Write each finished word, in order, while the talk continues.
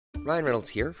Ryan Reynolds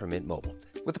here from Mint Mobile.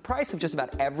 With the price of just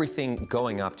about everything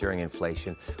going up during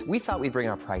inflation, we thought we'd bring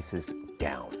our prices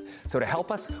down. So to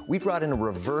help us, we brought in a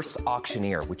reverse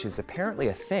auctioneer, which is apparently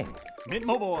a thing. Mint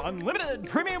Mobile Unlimited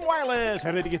Premium Wireless.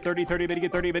 How to get 30, 30, bit to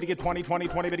get 30, bit to get 20, 20,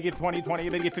 20, bit to get 20, 20,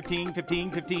 bit to get 15,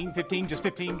 15, 15, 15, just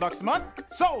 $15 a month?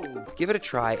 Sold! Give it a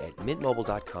try at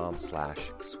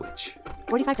mintmobile.com/switch.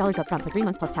 $45 up front for 3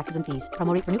 months plus taxes and fees.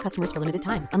 Promo rate for new customers for limited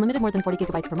time. Unlimited more than 40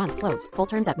 gigabytes per month. Slows full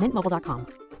terms at mintmobile.com.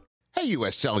 Hey,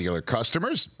 U.S. Cellular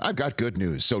customers, I've got good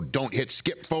news, so don't hit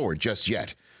skip forward just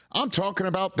yet. I'm talking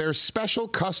about their special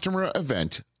customer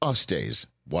event, US Days.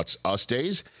 What's US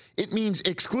Days? It means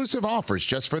exclusive offers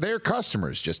just for their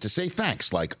customers, just to say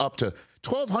thanks, like up to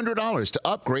 $1,200 to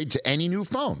upgrade to any new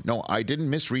phone. No, I didn't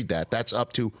misread that. That's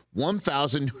up to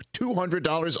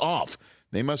 $1,200 off.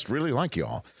 They must really like you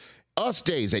all. US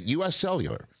Days at U.S.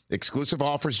 Cellular. Exclusive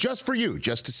offers just for you,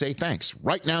 just to say thanks.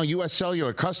 Right now, U.S.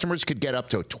 Cellular customers could get up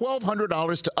to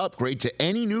 $1,200 to upgrade to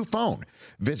any new phone.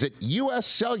 Visit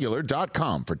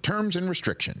uscellular.com for terms and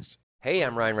restrictions. Hey,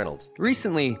 I'm Ryan Reynolds.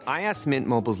 Recently, I asked Mint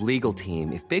Mobile's legal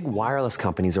team if big wireless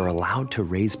companies are allowed to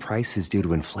raise prices due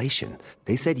to inflation.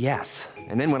 They said yes.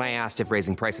 And then when I asked if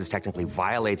raising prices technically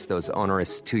violates those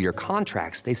onerous two-year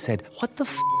contracts, they said, "What the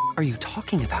f*** are you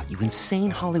talking about, you insane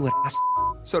Hollywood ass?"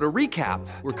 So to recap,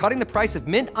 we're cutting the price of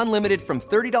Mint Unlimited from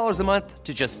 $30 a month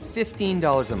to just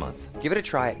 $15 a month. Give it a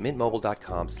try at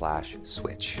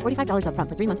mintmobile.com/switch. $45 up front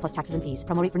for 3 months plus taxes and fees.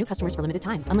 Promo rate for new customers for limited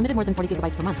time. Unlimited more than 40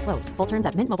 gigabytes per month. Slows full terms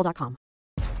at mintmobile.com.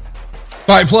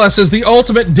 Fight Plus is the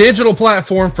ultimate digital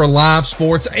platform for live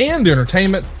sports and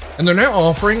entertainment, and they're now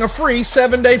offering a free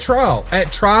 7-day trial at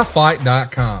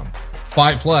tryfight.com.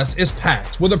 Fight Plus is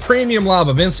packed with a premium live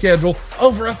event schedule,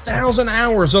 over 1,000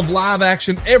 hours of live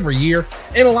action every year,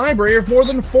 and a library of more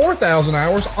than 4,000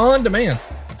 hours on demand,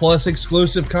 plus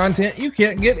exclusive content you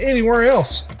can't get anywhere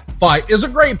else. Fight is a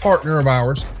great partner of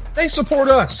ours. They support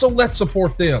us, so let's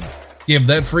support them. Give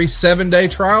that free 7-day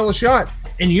trial a shot,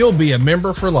 and you'll be a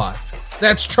member for life.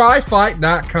 That's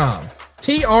tryfight.com.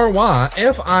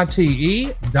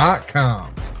 tryfite.com.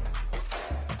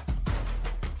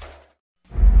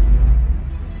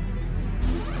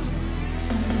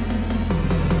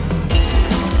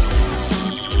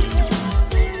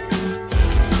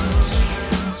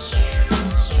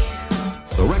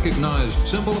 The recognized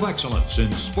symbol of excellence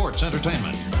in sports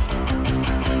entertainment.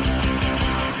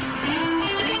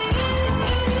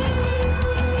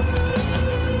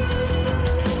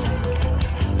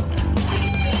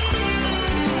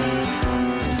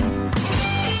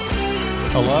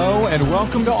 Hello and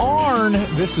welcome to ARN.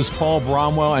 This is Paul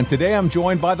Bromwell, and today I'm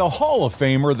joined by the Hall of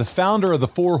Famer, the founder of the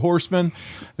Four Horsemen,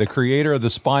 the creator of the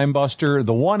Spine Buster,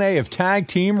 the 1A of tag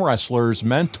team wrestlers,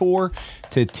 mentor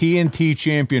to TNT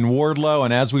champion Wardlow,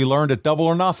 and as we learned at Double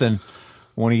or Nothing,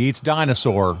 when he eats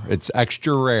dinosaur, it's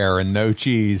extra rare and no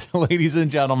cheese. Ladies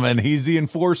and gentlemen, he's the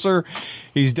enforcer.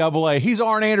 He's Double A. He's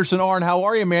Arn Anderson. Arn, how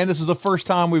are you, man? This is the first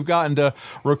time we've gotten to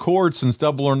record since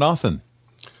Double or Nothing.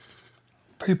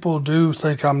 People do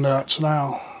think I'm nuts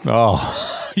now.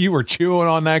 Oh, you were chewing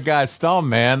on that guy's thumb,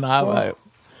 man.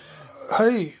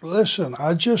 Hey, listen,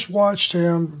 I just watched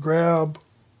him grab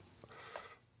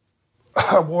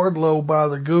Wardlow by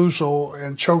the goozle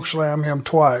and chokeslam him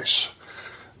twice.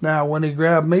 Now, when he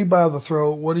grabbed me by the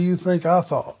throat, what do you think I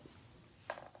thought?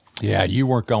 Yeah, you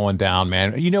weren't going down,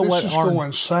 man. You know what? This is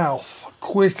going south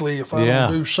quickly if I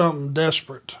don't do something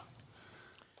desperate.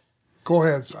 Go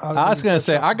ahead. I was going to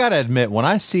say, I got to admit, when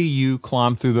I see you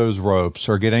climb through those ropes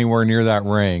or get anywhere near that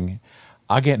ring,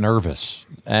 I get nervous.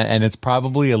 And it's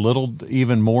probably a little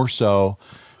even more so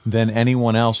than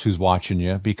anyone else who's watching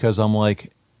you, because I'm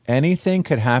like, anything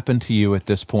could happen to you at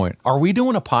this point. Are we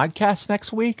doing a podcast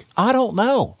next week? I don't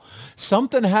know.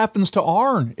 Something happens to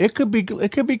Arn. It could be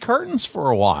curtains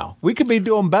for a while. We could be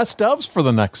doing best ofs for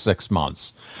the next 6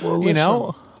 months. Well, listen, you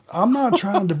know? I'm not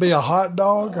trying to be a hot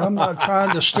dog. I'm not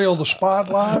trying to steal the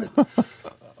spotlight.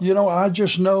 You know, I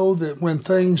just know that when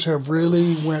things have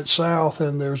really went south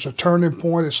and there's a turning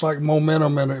point, it's like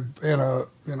momentum in a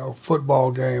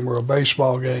football game or a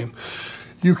baseball game.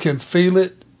 You can feel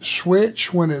it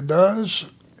switch when it does,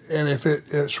 and if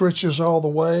it switches all the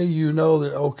way, you know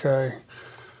that, okay,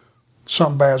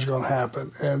 something bad's going to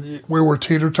happen. And we were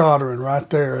teeter-tottering right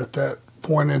there at that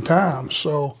point in time.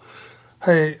 So,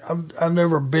 hey, I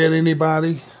never bit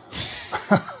anybody,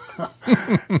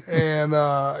 and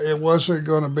it wasn't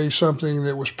going to be something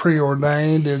that was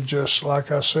preordained. It just,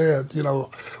 like I said, you know,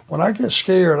 when I get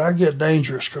scared, I get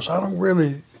dangerous because I don't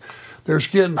really, there's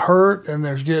getting hurt and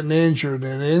there's getting injured,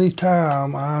 and any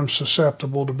time I'm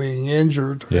susceptible to being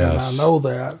injured, yes. And I know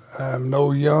that. I'm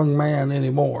no young man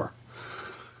anymore.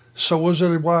 So was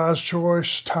it a wise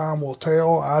choice? Time will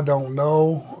tell. I don't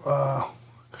know.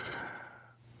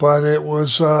 But it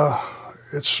was,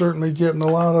 it's certainly getting a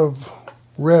lot of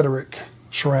rhetoric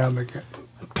surrounding it.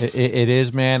 It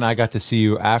is, man. I got to see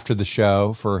you after the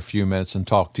show for a few minutes and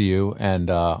talk to you, and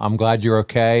I'm glad you're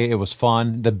okay. It was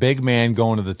fun. The big man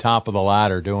going to the top of the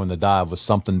ladder doing the dive was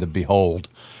something to behold,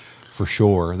 for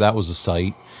sure. That was a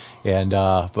sight. And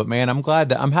but man, I'm glad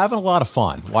that I'm having a lot of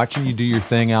fun watching you do your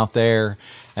thing out there.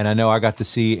 And I know I got to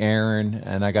see Aaron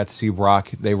and I got to see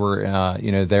Brock. They were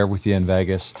there with you in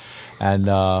Vegas, and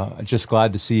just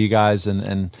glad to see you guys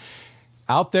and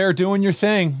out there doing your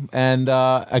thing. And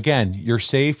again, you're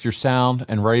safe, you're sound,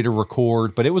 and ready to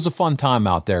record. But it was a fun time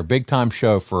out there. Big time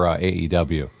show for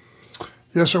AEW.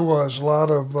 Yes, it was. A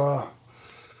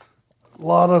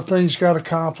lot of things got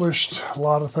accomplished. A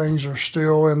lot of things are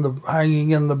still hanging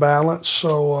in the balance.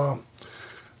 So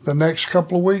the next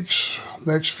couple of weeks,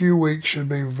 next few weeks should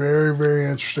be very, very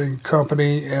interesting,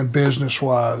 company and business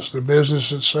wise. The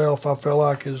business itself, I feel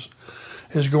like, is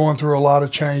going through a lot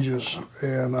of changes,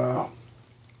 and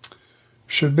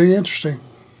should be interesting.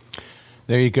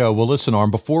 There you go. Well, listen, Arn,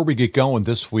 before we get going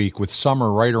this week with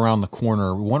summer right around the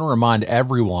corner, we want to remind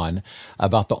everyone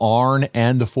about the Arn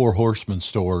and the Four Horsemen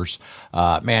stores.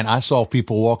 Man, I saw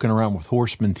people walking around with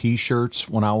Horseman T-shirts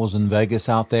when I was in Vegas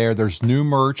out there. There's new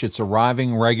merch. It's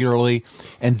arriving regularly.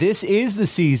 And this is the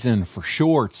season for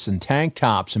shorts and tank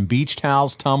tops and beach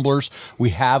towels, tumblers.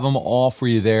 We have them all for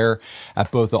you there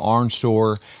at both the Arn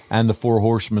store and the Four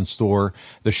Horsemen store.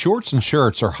 The shorts and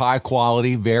shirts are high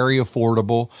quality, very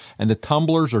affordable, and the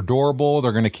tumblers are durable.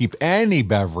 They're going to keep any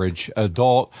beverage,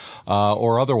 adult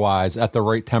or otherwise, at the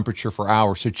right temperature for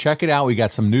hours. So check it out. We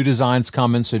got some new designs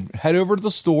coming. So head over to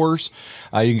the stores.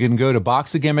 You can go to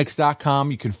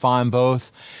boxofgimmicks.com. You can find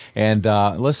both. And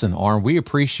listen, Arn, we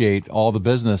appreciate all the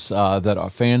business that our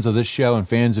fans of this show and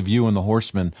fans of you and the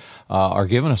Horsemen are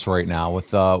giving us right now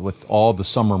with all the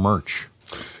summer merch.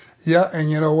 Yeah, and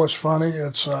you know what's funny?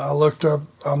 It's I looked up.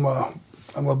 I'm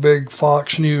a big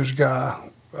Fox News guy,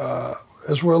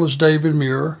 as well as David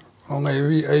Muir on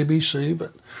ABC.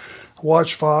 But I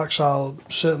watch Fox. I'm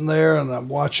sitting there and I'm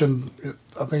watching.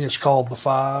 I think it's called The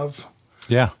Five.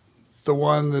 Yeah, the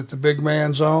one that the big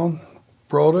man's on,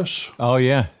 Brodus. Oh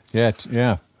yeah. He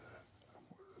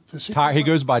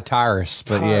goes by Tyrus,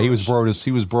 but yeah, he was Brodus.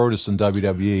 He was Brodus in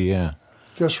WWE. Yeah.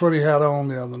 Guess what he had on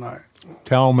the other night?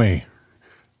 Tell me.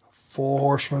 Four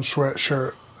Horsemen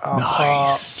sweatshirt.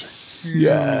 Nice.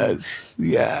 Yes.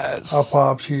 I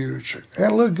popped huge.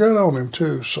 And it looked good on him,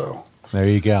 too. So there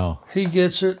you go. He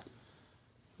gets it.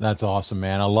 That's awesome,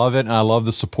 man. I love it. And I love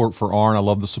the support for Arn. I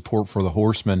love the support for the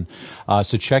Horsemen.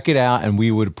 So check it out, and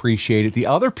we would appreciate it. The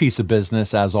other piece of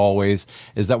business, as always,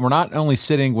 is that we're not only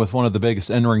sitting with one of the biggest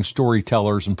in-ring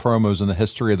storytellers and promos in the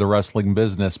history of the wrestling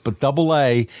business, but Double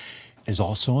A is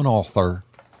also an author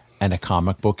and a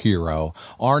comic book hero.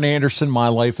 Arn Anderson, My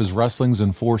Life as Wrestling's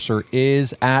Enforcer,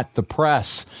 is at the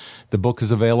press. The book is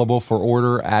available for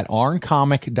order at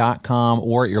arncomic.com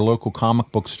or at your local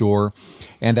comic book store.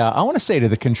 And I want to say to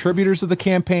the contributors of the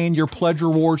campaign, your pledge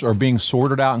rewards are being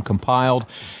sorted out and compiled,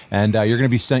 and you're going to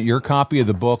be sent your copy of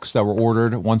the books that were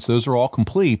ordered once those are all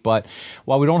complete. But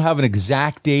while we don't have an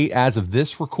exact date as of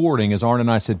this recording, as Arn and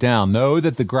I sit down, know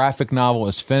that the graphic novel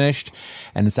is finished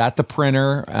and it's at the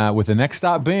printer, with the next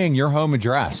stop being your home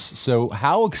address. So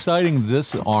how exciting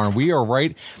this, Arn. We are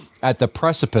right at the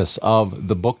precipice of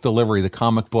the book delivery, the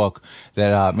comic book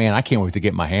that, man, I can't wait to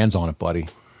get my hands on it, buddy.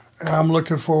 And I'm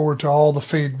looking forward to all the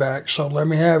feedback. So let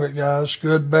me have it, guys.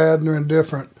 Good, bad, and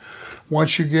indifferent.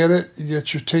 Once you get it, you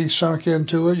get your teeth sunk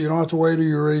into it. You don't have to wait till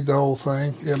you read the whole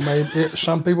thing.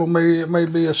 Some people it may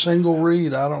be a single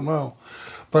read. I don't know.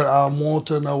 But I want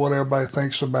to know what everybody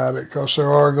thinks about it, because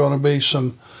there are going to be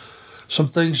some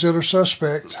things that are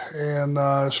suspect. And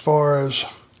as far as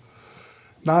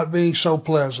not being so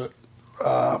pleasant,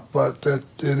 but that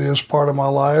it is part of my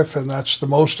life, and that's the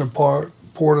most important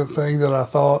thing that I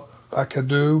thought I could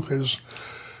do, is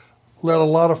let a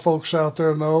lot of folks out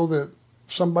there know that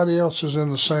somebody else is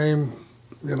in the same,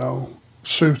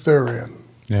 suit they're in.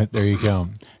 Yeah, there you go.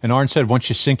 And Arn said, once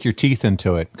you sink your teeth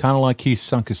into it, kind of like he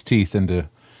sunk his teeth into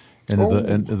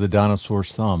the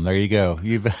dinosaur's thumb. There you go.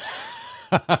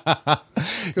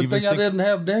 Good thing I didn't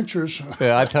have dentures.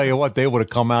 Yeah, I tell you what, they would have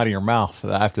come out of your mouth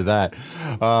after that.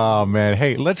 Oh, man.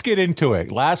 Hey, let's get into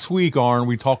it. Last week, Arn,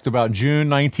 we talked about June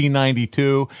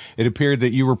 1992. It appeared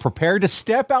that you were prepared to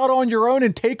step out on your own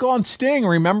and take on Sting.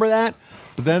 Remember that?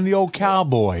 But then the old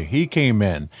cowboy, he came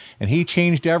in, and he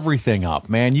changed everything up.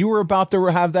 Man, you were about to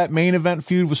have that main event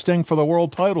feud with Sting for the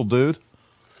world title, dude.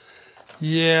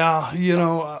 Yeah,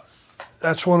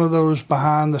 that's one of those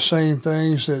behind the scene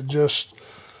things that just,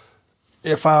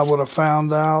 if I would have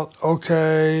found out,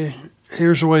 okay,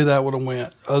 here's the way that would have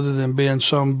went, other than being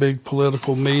some big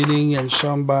political meeting and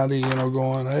somebody,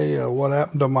 going, hey, what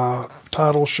happened to my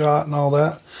title shot and all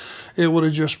that, it would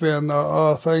have just been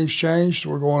things changed,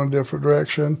 we're going a different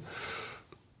direction,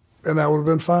 and that would have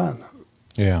been fine.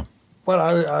 Yeah. But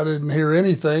I didn't hear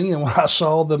anything, and when I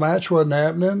saw the match wasn't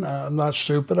happening, I'm not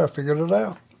stupid, I figured it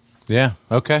out. Yeah,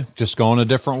 okay. Just going a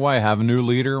different way, have a new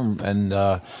leader,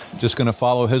 and just going to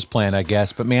follow his plan, I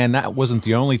guess. But, man, that wasn't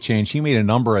the only change. He made a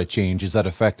number of changes that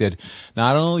affected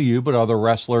not only you but other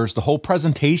wrestlers, the whole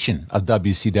presentation of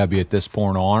WCW at this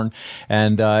point on.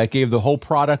 And it gave the whole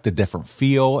product a different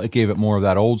feel. It gave it more of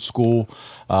that old school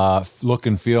look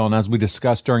and feel. And as we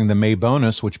discussed during the May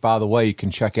bonus, which, by the way, you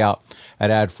can check out at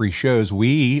ad-free shows,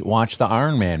 we watched the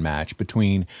Iron Man match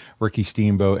between Ricky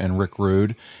Steamboat and Rick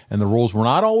Rude, and the rules were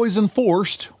not always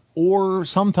enforced, or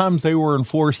sometimes they were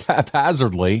enforced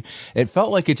haphazardly. It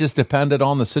felt like it just depended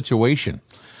on the situation.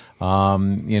 What I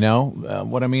mean,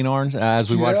 Arn, as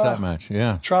we watched that match.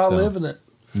 Yeah. Try living it.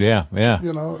 Yeah, yeah.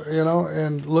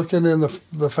 And looking in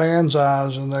the fans'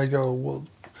 eyes, and they go, well,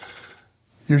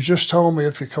 you just told me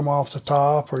if you come off the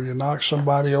top or you knock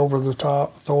somebody over the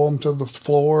top, throw them to the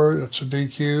floor, it's a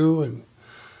DQ, and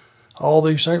all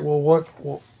these things. Well,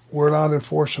 we're not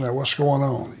enforcing that. What's going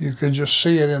on? You could just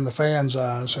see it in the fans'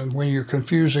 eyes, and when you're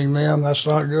confusing them, that's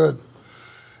not good.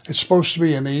 It's supposed to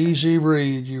be an easy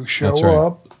read. You show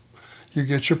up, you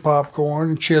get your popcorn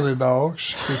and chili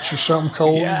dogs, get you something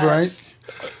cold to drink,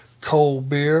 cold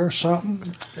beer,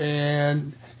 something,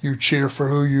 and you cheer for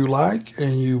who you like,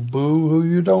 and you boo who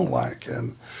you don't like.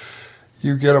 And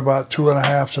you get about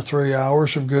 2.5 to 3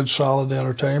 hours of good, solid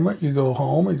entertainment. You go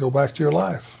home and go back to your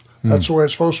life. That's the way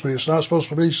it's supposed to be. It's not supposed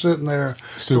to be sitting there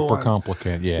super going,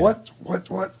 complicated. Yeah.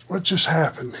 What just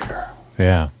happened here?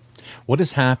 Yeah. What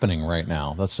is happening right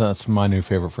now? That's my new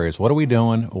favorite phrase. What are we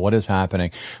doing? What is happening?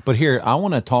 But here, I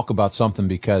want to talk about something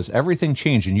because everything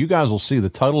changed, and you guys will see the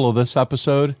title of this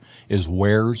episode is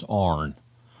Where's Arn?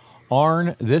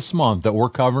 Arn, this month that we're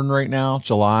covering right now,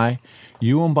 July,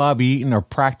 you and Bobby Eaton are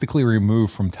practically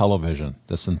removed from television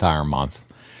this entire month.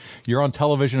 You're on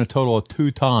television a total of 2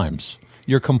 times.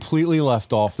 You're completely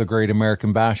left off the Great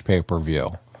American Bash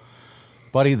pay-per-view.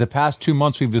 Buddy, the past 2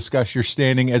 months we've discussed your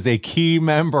standing as a key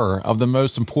member of the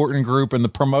most important group in the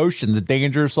promotion, the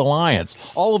Dangerous Alliance.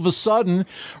 All of a sudden,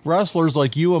 wrestlers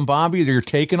like you and Bobby, they're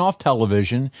taken off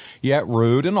television, yet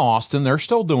Rude and Austin, they're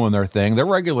still doing their thing. They're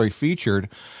regularly featured.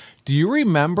 Do you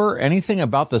remember anything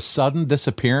about the sudden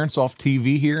disappearance off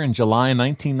TV here in July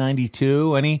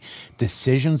 1992? Any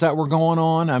decisions that were going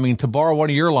on? I mean, to borrow one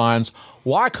of your lines,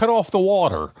 why cut off the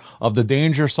water of the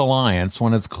Dangerous Alliance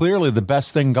when it's clearly the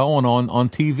best thing going on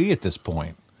TV at this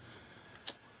point?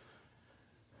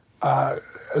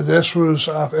 This was,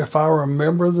 if I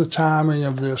remember the timing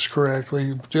of this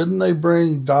correctly, didn't they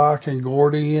bring Doc and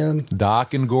Gordy in?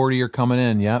 Doc and Gordy are coming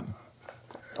in, yep.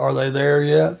 Are they there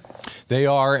yet? They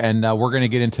are, and we're going to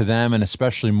get into them, and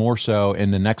especially more so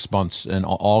in the next months in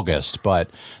August. But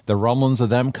the rumblings of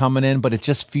them coming in, but it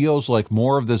just feels like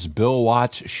more of this Bill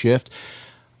Watts shift.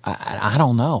 I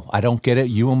don't know. I don't get it.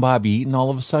 You and Bobby Eaton, all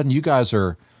of a sudden, you guys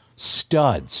are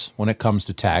studs when it comes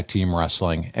to tag team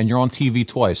wrestling, and you're on TV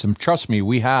twice. And trust me,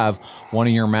 we have one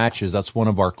of your matches. That's one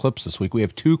of our clips this week. We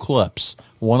have 2 clips.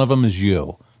 One of them is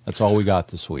you. That's all we got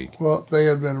this week. Well, they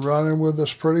had been running with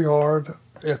us pretty hard.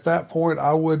 At that point,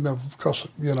 I wouldn't have, because,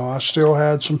 I still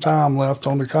had some time left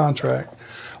on the contract.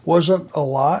 Wasn't a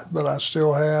lot, but I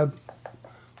still had,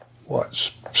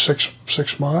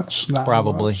 6 months, 9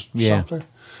 Probably, months, yeah. something.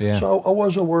 Yeah. So I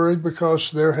wasn't worried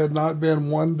because there had not been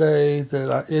one day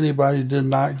that anybody did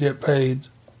not get paid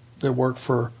that worked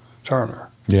for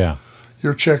Turner. Yeah.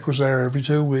 Your check was there every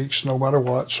 2 weeks, no matter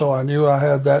what. So I knew I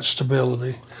had that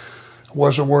stability. I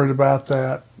wasn't worried about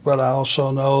that, but I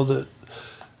also know that,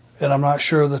 and I'm not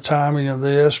sure of the timing of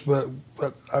this, but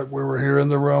we were hearing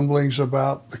the rumblings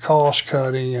about the cost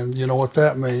cutting, and you know what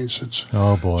that means.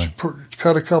 Oh, boy.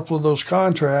 Cut a couple of those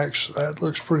contracts, that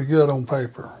looks pretty good on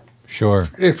paper. Sure.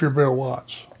 If you're Bill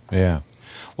Watts. Yeah.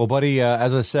 Well, buddy,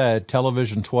 as I said,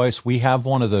 television twice. We have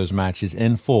one of those matches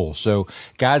in full. So,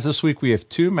 guys, this week we have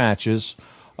 2 matches,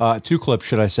 2 clips,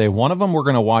 should I say. One of them we're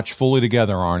going to watch fully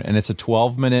together on, and it's a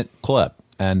 12-minute clip.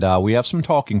 And we have some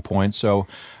talking points, so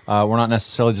We're not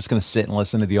necessarily just going to sit and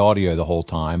listen to the audio the whole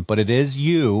time, but it is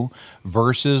you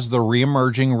versus the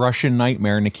reemerging Russian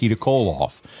nightmare, Nikita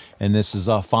Koloff. And this is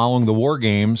following the War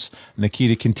Games.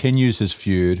 Nikita continues his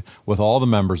feud with all the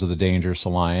members of the Dangerous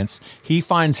Alliance. He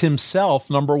finds himself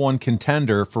 #1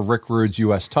 contender for Rick Rude's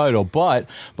U.S. title, but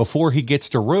before he gets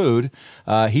to Rude,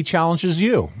 he challenges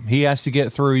you. He has to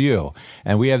get through you.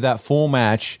 And we have that full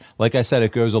match. Like I said,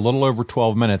 it goes a little over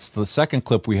 12 minutes. The second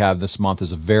clip we have this month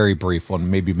is a very brief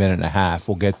one, maybe a minute and a half.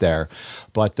 We'll get there.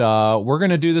 But we're going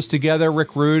to do this together.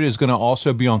 Rick Rude is going to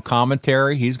also be on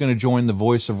commentary. He's going to join the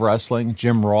voice of wrestling,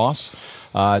 Jim Ross,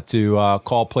 to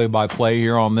call play-by-play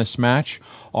here on this match.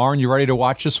 Arn, you ready to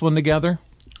watch this one together?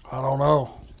 I don't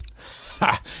know.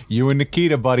 You and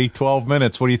Nikita, buddy, 12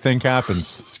 minutes. What do you think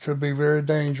happens? This could be very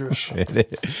dangerous.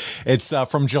 It's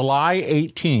from July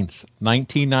 18th,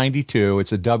 1992.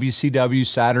 It's a WCW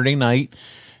Saturday night.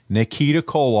 Nikita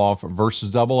Koloff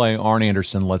versus AA Arn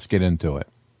Anderson. Let's get into it.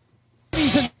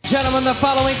 Ladies and gentlemen, the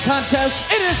following contest,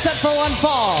 it is set for one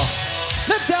fall.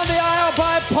 Led down the aisle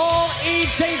by Paul E.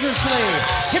 Dangerously.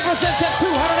 He presents at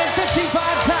 255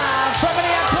 pounds from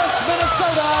Minneapolis,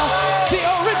 Minnesota, the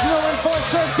original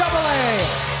enforcer, AA,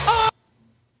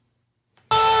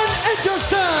 Arn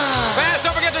Anderson. Fans,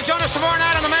 don't forget to join us tomorrow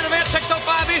night on the main event,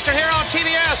 6:05 Eastern here on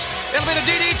TBS. It'll be the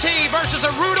DDT versus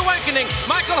a Rude Awakening.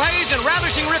 Michael Hayes and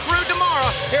Ravishing Rick Rude tomorrow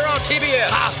here on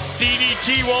TBS.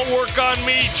 DDT won't work on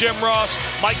me, Jim Ross.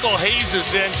 Michael Hayes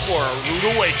is in for a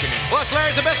Rude Awakening. Plus,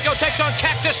 Larry Zbyszko takes on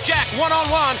Cactus Jack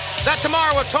one-on-one. That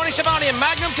tomorrow with Tony Schiavone and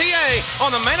Magnum TA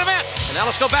on the main event. And now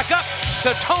let's go back up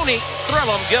to Tony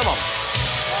Thrillum Gillum.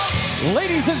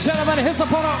 Ladies and gentlemen, his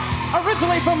opponent,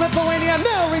 originally from Lithuania,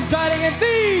 now residing in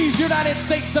these United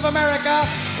States of America,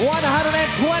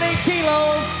 120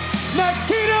 kilos,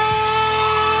 Nikita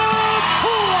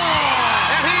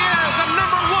Koloff. And he is the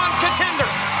 #1 contender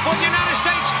for the United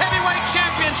States Heavyweight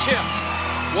Championship.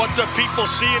 What the people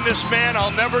see in this man, I'll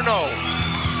never know.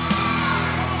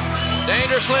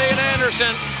 Dangerously and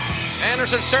Anderson.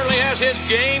 Anderson certainly has his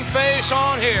game face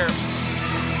on here.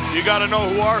 You got to know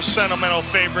who our sentimental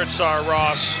favorites are,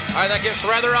 Ross. I think it's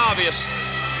rather obvious.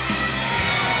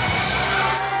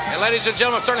 And ladies and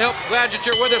gentlemen, certainly glad that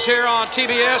you're with us here on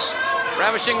TBS.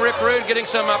 Ravishing Rick Rude getting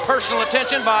some personal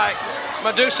attention by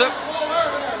Medusa.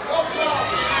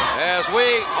 As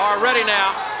we are ready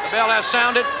now, the bell has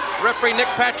sounded. Referee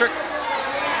Nick Patrick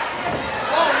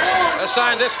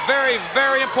assigned this very,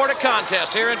 very important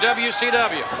contest here in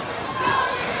WCW.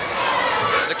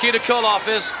 Nikita Koloff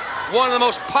is one of the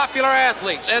most popular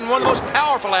athletes and one of the most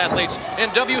powerful athletes in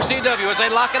WCW as they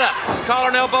lock it up. Collar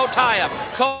and elbow tie-up.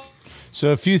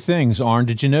 So a few things, Arn.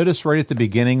 Did you notice right at the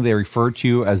beginning they referred to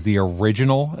you as the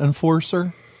original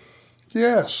enforcer?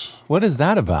 Yes. What is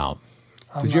that about?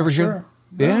 Did you ever hear?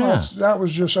 Yeah. That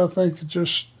was just, I think,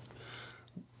 just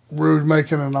Rude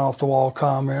making an off-the-wall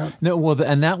comment. No, well,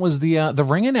 and that was the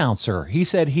ring announcer. He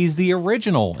said he's the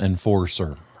original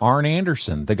enforcer. Arn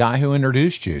Anderson, the guy who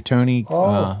introduced you, Tony.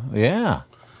 Yeah.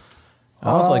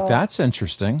 I was like, that's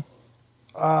interesting.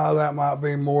 That might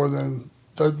be more than,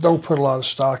 don't put a lot of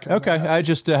stock in Okay, that. I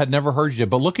just had never heard you.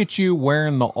 But look at you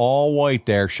wearing the all white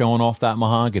there, showing off that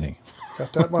mahogany.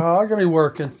 Got that mahogany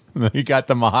working. You got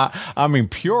the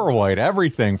pure white,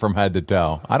 everything from head to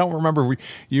toe. I don't remember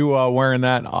you wearing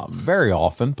that very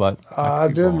often, but I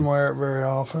didn't wear it very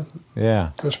often.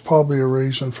 Yeah. There's probably a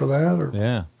reason for that.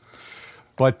 Yeah.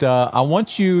 But I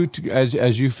want you to,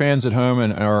 as you fans at home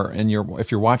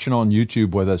if you're watching on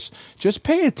YouTube with us, just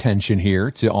pay attention here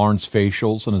to Arn's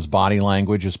facials and his body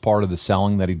language as part of the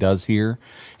selling that he does here.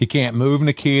 He can't move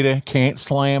Nikita, can't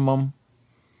slam him.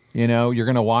 You know, you're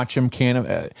going to watch him.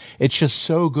 It's just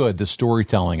so good, the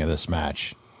storytelling of this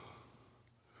match.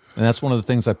 And that's one of the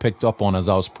things I picked up on as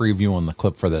I was previewing the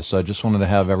clip for this. So I just wanted to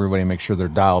have everybody make sure they're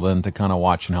dialed in to kind of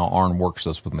watching how Arn works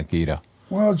this with Nikita.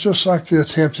 Well, just like the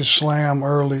attempted slam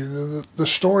early, the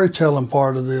storytelling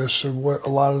part of this, and what a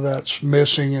lot of that's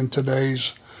missing in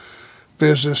today's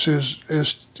business is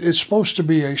it's supposed to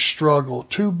be a struggle.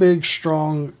 Two big,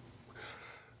 strong,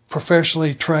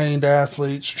 professionally trained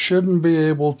athletes shouldn't be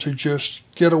able to just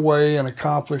get away and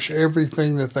accomplish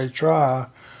everything that they try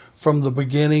from the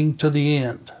beginning to the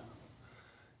end.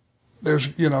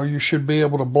 You should be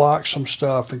able to block some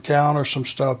stuff and counter some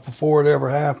stuff before it ever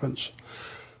happens.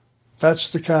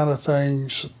 That's the kind of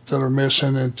things that are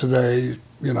missing in today.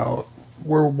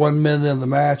 We're 1 minute in the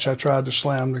match. I tried to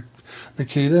slam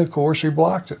Nikita. Of course, he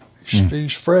blocked it.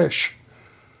 He's fresh.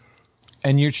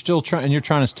 And you're still trying. You're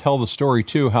trying to tell the story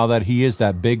too, how that he is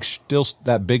that big,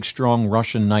 strong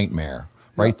Russian nightmare,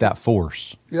 right? That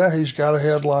force. Yeah, he's got a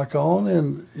headlock on,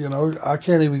 and, you know, I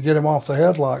can't even get him off the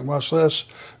headlock, much less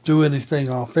do anything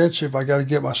offensive. I got to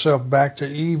get myself back to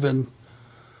even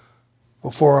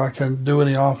before I can do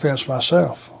any offense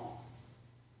myself.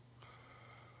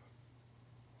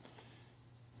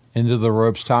 Into the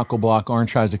ropes, tackle block. Arn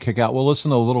tries to kick out. We'll listen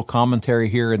to a little commentary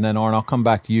here, and then, Arn, I'll come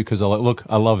back to you because, look,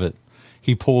 I love it.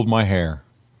 He pulled my hair.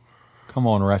 Come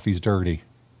on, ref, he's dirty.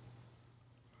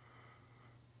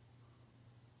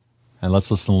 And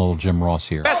let's listen to a little Jim Ross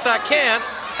here. Best I can,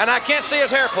 and I can't see his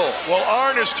hair pull. Well,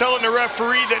 Arn is telling the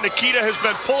referee that Nikita has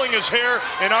been pulling his hair,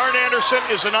 and Arn Anderson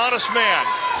is an honest man.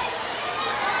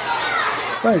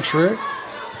 Thanks, Rick.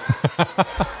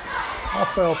 I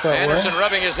felt that Anderson way.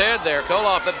 rubbing his head there.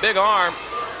 Koloff, that big arm.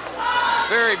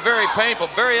 Very, very painful.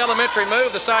 Very elementary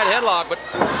move, the side headlock. But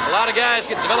a lot of guys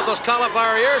develop those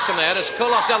cauliflower ears from that. As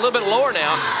Koloff's got a little bit lower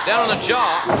now, down on the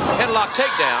jaw. Headlock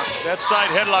takedown. That side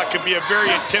headlock can be a very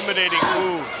intimidating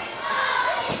move.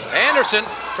 Anderson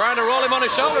trying to roll him on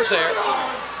his shoulders there.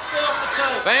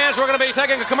 Fans, we're going to be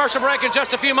taking a commercial break in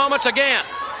just a few moments again.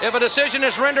 If a decision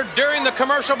is rendered during the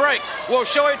commercial break, we'll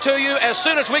show it to you as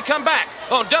soon as we come back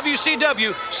on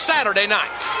WCW Saturday night.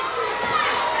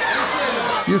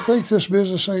 You think this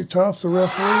business ain't tough? The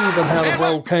referee even had a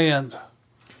broke hand.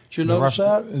 Did you notice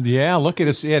that? Yeah, look at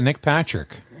us. Yeah, Nick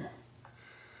Patrick.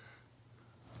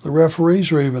 The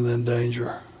referees are even in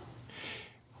danger.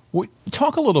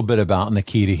 Talk a little bit about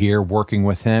Nikita here, working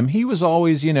with him. He was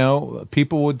always, you know,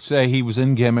 people would say he was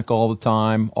in gimmick all the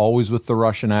time, always with the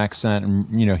Russian accent, and,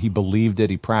 you know, he believed it,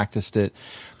 he practiced it.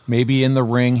 Maybe in the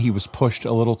ring he was pushed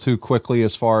a little too quickly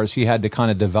as far as he had to kind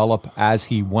of develop as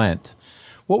he went.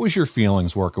 What was your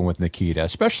feelings working with Nikita,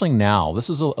 especially now? This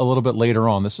is a little bit later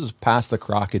on. This is past the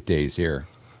Crockett days here.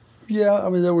 Yeah, I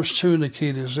mean, there was two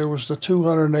Nikitas. There was the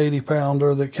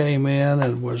 280-pounder that came in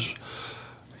and was,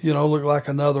 you know, looked like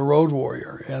another road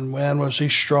warrior. And, man, was he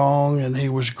strong, and he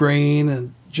was green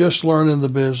and just learning the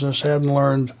business. Hadn't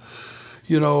learned,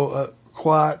 you know,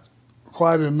 quite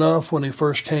enough when he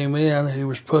first came in. He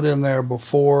was put in there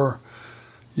before,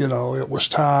 you know, it was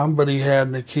time, but he had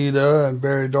Nikita and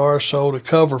Barry Darsow to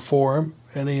cover for him,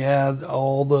 and he had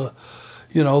all the,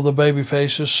 you know, the baby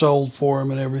faces sold for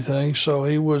him and everything. So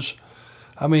he was,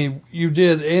 I mean, you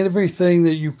did everything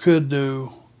that you could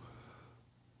do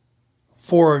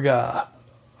for a guy.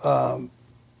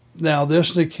 Now,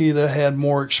 this Nikita had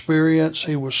more experience.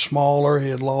 He was smaller. He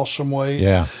had lost some weight.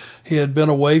 Yeah. He had been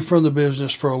away from the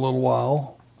business for a little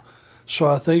while. So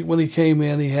I think when he came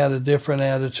in, he had a different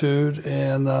attitude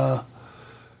and,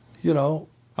 you know.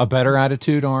 A better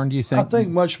attitude, Arn, do you think? I think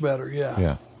much better,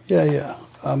 yeah. Yeah. Yeah.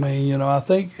 I mean, you know, I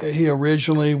think he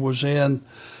originally was in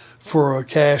for a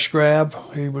cash grab.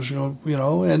 He was, you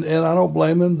know, and I don't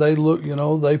blame him. They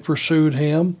they pursued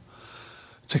him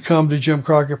to come to Jim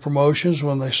Crockett Promotions.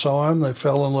 When they saw him, they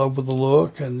fell in love with the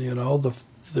look and, you know, the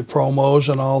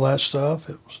promos and all that stuff.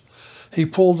 He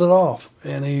pulled it off,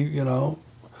 and he, you know,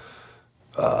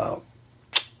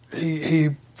 he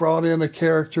brought in a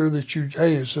character that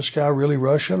hey, is this guy really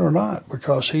Russian or not?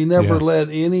 Because he never let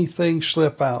anything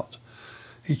slip out.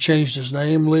 He changed his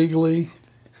name legally.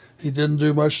 He didn't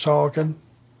do much talking.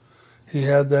 He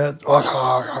had that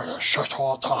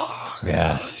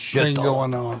thing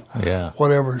going on. Yeah.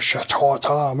 Whatever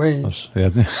shatata means.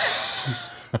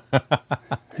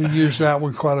 He used that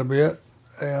one quite a bit.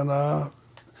 And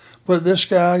but this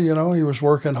guy, you know, he was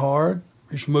working hard.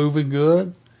 He's moving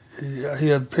good. He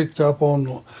had picked up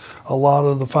on a lot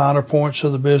of the finer points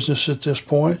of the business at this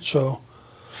point. So,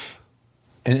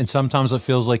 and sometimes it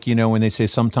feels like, you know, when they say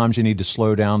sometimes you need to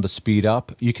slow down to speed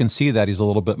up, you can see that he's a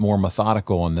little bit more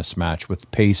methodical in this match with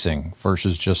pacing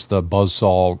versus just the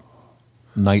buzzsaw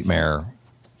nightmare.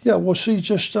 Yeah, well, see,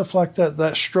 just stuff like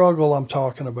that struggle I'm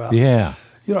talking about. Yeah.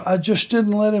 You know, I just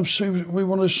didn't let him we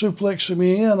wanted to suplex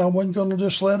me in. I wasn't going to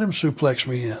just let him suplex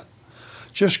me in.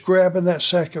 Just grabbing that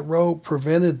second rope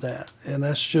prevented that. And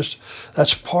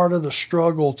that's part of the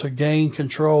struggle to gain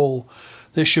control.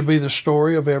 This should be the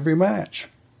story of every match.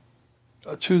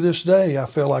 To this day, I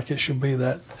feel like it should be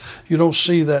that. You don't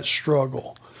see that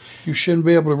struggle. You shouldn't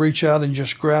be able to reach out and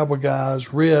just grab a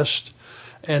guy's wrist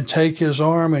and take his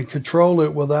arm and control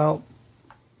it without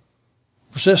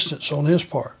resistance on his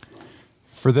part.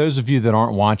 For those of you that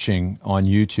aren't watching on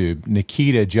YouTube,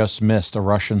 Nikita just missed a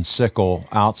Russian sickle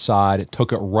outside. It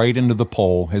took it right into the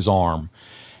pole, his arm.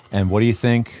 And what do you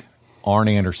think Arn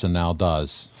Anderson now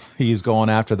does? He's going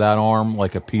after that arm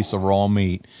like a piece of raw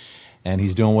meat. And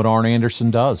he's doing what Arn Anderson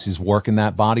does. He's working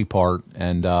that body part,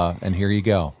 and here you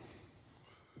go.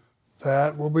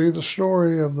 That will be the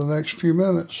story of the next few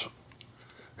minutes.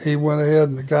 He went ahead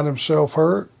and got himself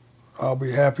hurt. I'll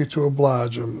be happy to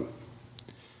oblige them.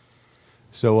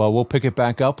 So we'll pick it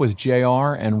back up with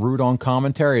JR and Root on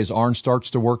commentary as Arn starts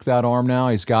to work that arm now.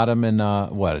 He's got him in,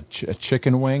 a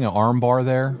chicken wing, an arm bar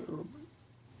there?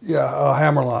 Yeah, a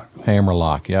hammerlock.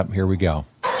 Hammerlock, yep, here we go.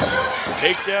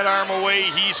 Take that arm away,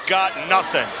 he's got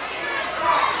nothing.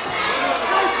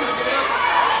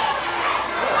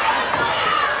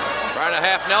 Trying to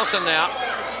half Nelson now.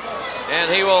 And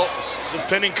he will. It's a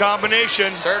pinning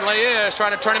combination. Certainly is.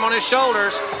 Trying to turn him on his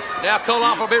shoulders. Now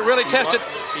Koloff will be really tested.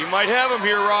 You might have him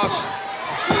here, Ross.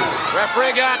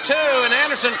 Referee got two, and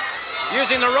Anderson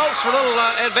using the ropes for a little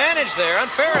advantage there.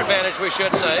 Unfair advantage, we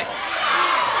should say.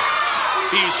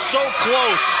 He's so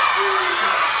close.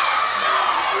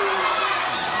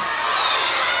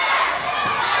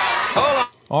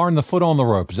 Arn, the foot on the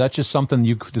rope, is that just something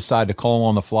you decide to call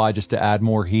on the fly just to add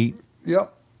more heat?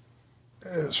 Yep.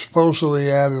 It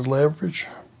supposedly added leverage.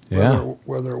 Yeah.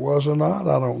 Whether it was or not,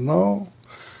 I don't know.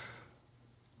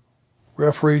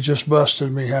 Referee just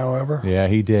busted me, however. Yeah,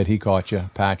 he did. He caught you,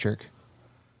 Patrick.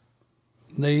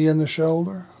 Knee in the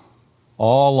shoulder.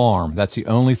 All arm. That's the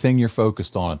only thing you're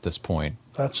focused on at this point.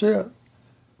 That's it.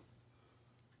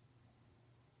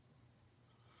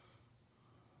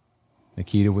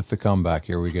 Nikita with the comeback.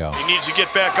 Here we go. He needs to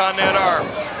get back on that arm.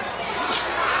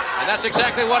 And that's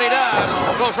exactly what he does.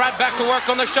 Goes right back to work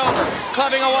on the shoulder,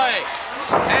 clubbing away.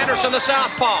 Anderson, the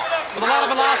southpaw, with a lot of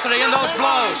velocity in those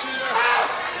blows.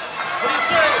 What do you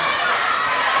say?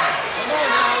 Come on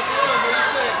now, what do you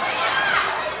say?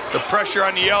 The pressure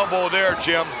on the elbow there,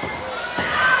 Jim.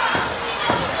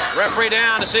 Referee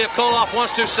down to see if Koloff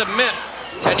wants to submit.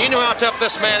 And you know how tough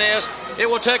this man is. It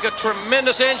will take a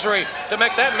tremendous injury to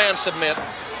make that man submit.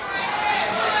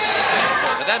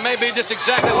 But that may be just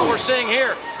exactly what we're seeing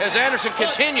here as Anderson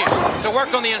continues to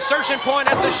work on the insertion point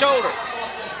at the shoulder.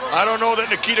 I don't know that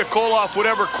Nikita Koloff would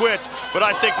ever quit, but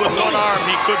I think with one arm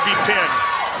he could be pinned.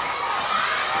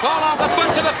 Koloff, the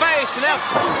foot to the face, and now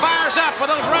fires up with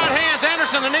those right hands.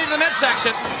 Anderson, the knee to the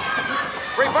midsection.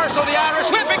 Reversal of the Irish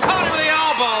whip, and caught him with the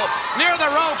elbow near the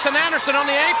ropes, and Anderson on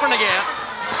the apron again.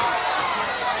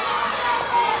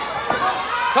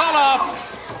 Koloff,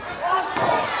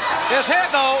 his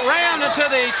head though rammed into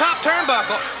the top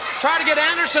turnbuckle. Tried to get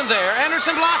Anderson there.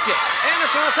 Anderson blocked it.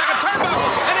 Anderson on the second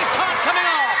turnbuckle, and he's caught coming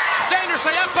off.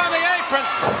 Dangerously up on the apron,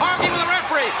 arguing with the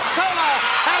referee. Koloff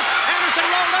has Anderson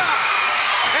rolled up.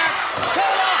 And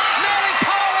Koloff nailing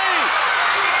Paulie.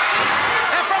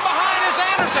 And from behind is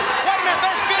Anderson. Wait a minute,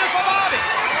 there's beautiful Bobby.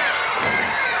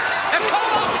 And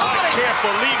Koloff caught him. I can't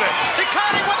believe it. He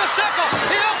caught him with a sickle.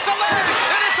 He hooks the leg,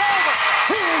 and it's over.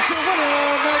 Here's the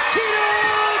winner, Nikita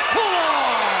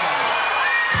Koloff.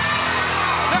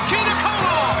 Nikita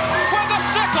Koloff with a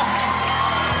sickle.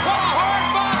 What a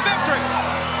hard-fought victory.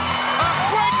 A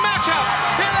great matchup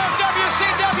here at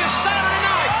WCW Saturday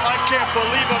night. I can't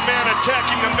believe a man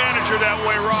attacking the manager that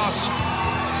way, Ross.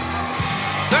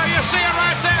 There you see it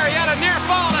right there. He had a near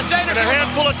fall as And a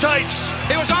handful of tights.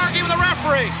 He was arguing with the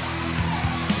referee.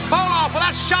 Koloff with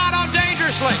that shot on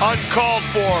Dangerously. Uncalled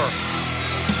for.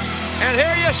 And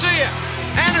here you see it.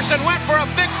 Anderson went for a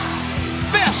big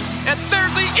fist, and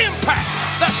there's the impact.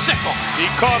 The sickle.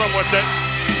 He caught him with it.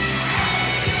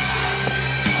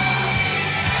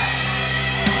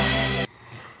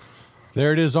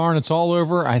 There it is, Arn. It's all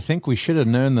over. I think we should have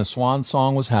known the swan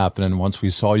song was happening once we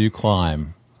saw you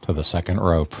climb to the second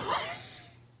rope.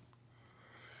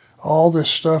 All this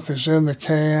stuff is in the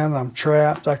can. I'm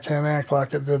trapped. I can't act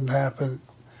like it didn't happen.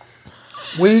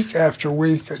 Week after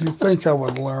week, you'd think I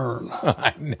would learn.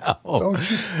 I know.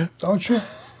 Don't you?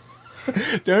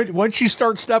 Once you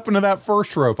start stepping to that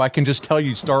first rope, I can just tell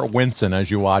you start wincing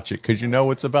as you watch it because you know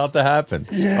what's about to happen.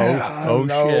 Yeah,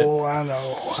 oh, I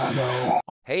know.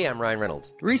 Hey, I'm Ryan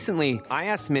Reynolds. Recently, I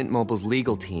asked Mint Mobile's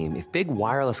legal team if big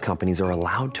wireless companies are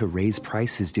allowed to raise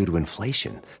prices due to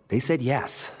inflation. They said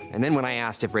yes. And then when I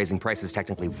asked if raising prices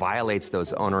technically violates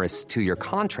those onerous 2-year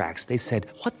contracts, they said,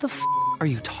 "What the f*** are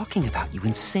you talking about, you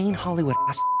insane Hollywood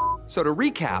ass?" So to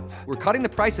recap, we're cutting the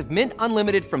price of Mint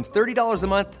Unlimited from $30 a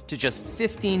month to just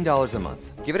 $15 a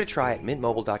month. Give it a try at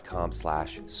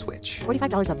mintmobile.com/switch.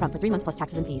 $45 up front for 3 months plus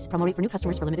taxes and fees. Promo rate for new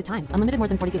customers for limited time. Unlimited more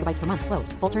than 40 gigabytes per month.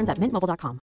 Slows full terms at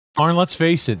mintmobile.com. Arn, let's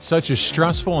face it, such a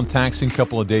stressful and taxing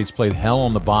couple of days played hell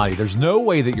on the body. There's no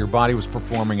way that your body was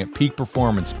performing at peak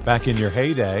performance back in your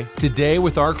heyday. Today,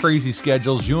 with our crazy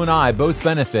schedules, you and I both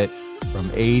benefit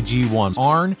from AG1.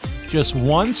 Arn, just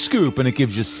one scoop and it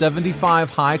gives you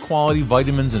 75 high-quality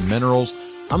vitamins and minerals.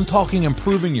 I'm talking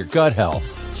improving your gut health,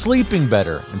 sleeping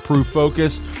better, improved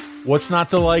focus. What's not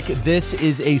to like? This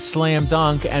is a slam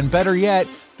dunk, and better yet,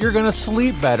 you're going to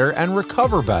sleep better and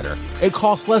recover better. It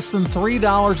costs less than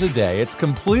 $3 a day. It's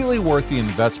completely worth the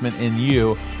investment in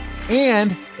you.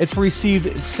 And it's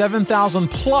received 7,000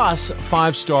 plus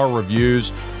 5-star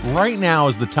reviews. Right now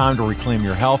is the time to reclaim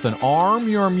your health and arm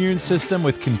your immune system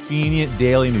with convenient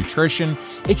daily nutrition.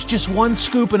 It's just one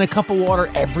scoop in a cup of water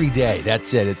every day.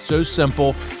 That's it. It's so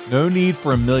simple. No need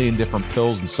for a million different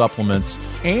pills and supplements.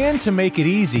 And to make it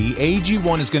easy,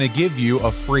 AG1 is going to give you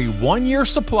a free 1-year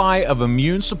supply of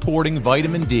immune-supporting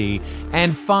vitamin D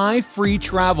and 5 free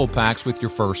travel packs with your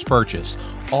first purchase.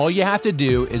 All you have to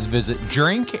do is visit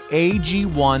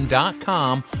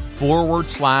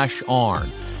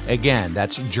drinkag1.com/ARN. Again,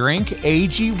 that's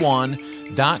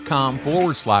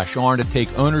drinkag1.com/ARN to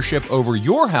take ownership over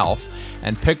your health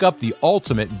and pick up the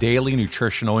ultimate daily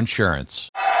nutritional insurance.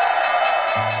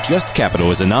 Just Capital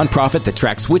is a nonprofit that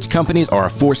tracks which companies are a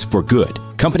force for good.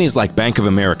 Companies like Bank of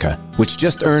America, which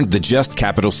just earned the Just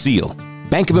Capital seal.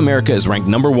 Bank of America is ranked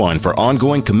 #1 for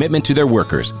ongoing commitment to their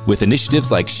workers with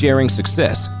initiatives like Sharing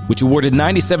Success, which awarded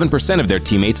 97% of their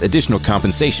teammates additional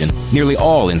compensation, nearly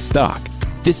all in stock.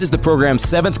 This is the program's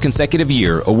 7th consecutive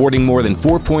year, awarding more than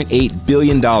 $4.8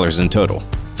 billion in total.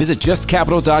 Visit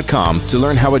justcapital.com to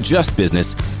learn how a just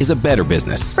business is a better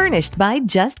business. Furnished by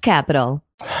Just Capital.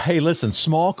 Hey, listen,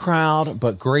 small crowd,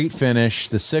 but great finish.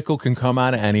 The sickle can come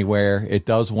out of anywhere. It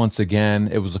does once again.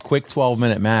 It was a quick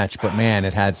 12-minute match, but man,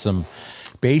 it had some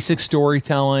basic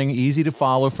storytelling, easy to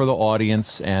follow for the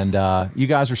audience, and you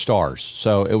guys are stars.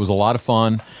 So it was a lot of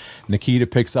fun. Nikita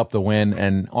picks up the win.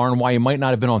 And Arn, while you might not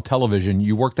have been on television,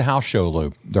 you worked the house show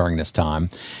loop during this time.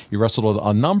 You wrestled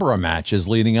a number of matches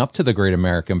leading up to the Great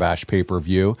American Bash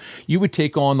pay-per-view. You would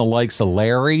take on the likes of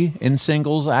Larry in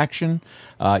singles action.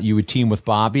 You would team with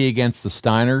Bobby against the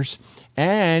Steiners.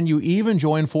 And you even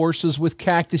joined forces with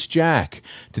Cactus Jack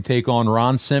to take on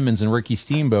Ron Simmons and Ricky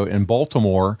Steamboat in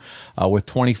Baltimore with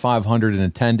 2,500 in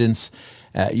attendance.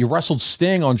 You wrestled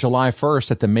Sting on July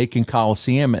 1st at the Macon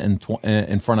Coliseum in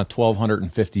front of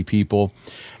 1,250 people.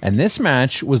 And this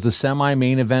match was the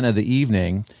semi-main event of the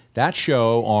evening. That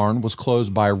show, Arn, was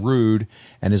closed by Rude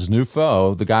and his new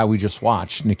foe, the guy we just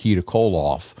watched, Nikita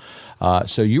Koloff.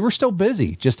 So you were still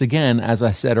busy, just again, as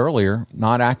I said earlier,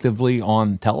 not actively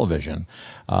on television.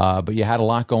 But you had a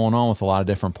lot going on with a lot of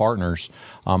different partners.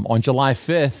 On July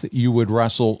 5th, you would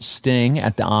wrestle Sting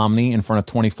at the Omni in front of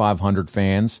 2,500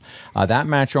 fans. That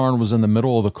match, Arn, was in the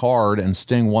middle of the card, and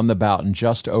Sting won the bout in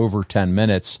just over 10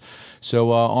 minutes.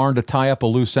 So, Arn, to tie up a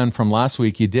loose end from last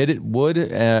week, you would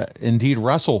indeed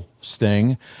wrestle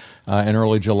Sting in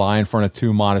early July in front of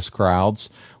 2 modest crowds.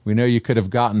 We know you could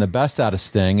have gotten the best out of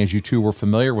Sting, as you two were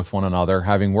familiar with one another,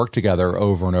 having worked together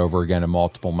over and over again in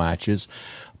multiple matches.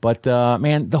 But,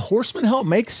 man, the Horsemen helped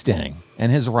make Sting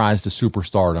and his rise to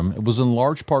superstardom. It was in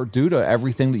large part due to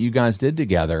everything that you guys did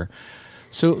together.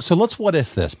 So let's what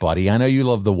if this, buddy. I know you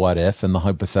love the what if and the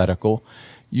hypothetical.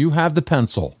 You have the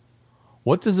pencil.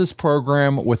 What does this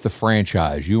program with the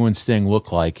franchise, you and Sting,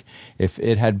 look like if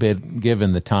it had been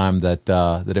given the time that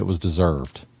it was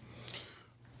deserved?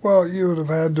 Well, you would have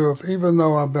had to have, even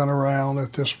though I've been around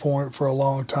at this point for a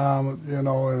long time,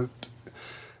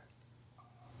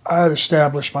 I had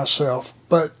established myself.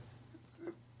 But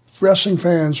wrestling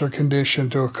fans are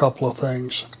conditioned to a couple of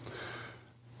things.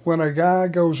 When a guy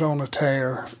goes on a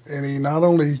tear and he not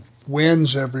only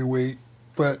wins every week,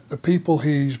 but the people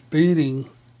he's beating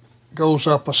goes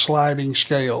up a sliding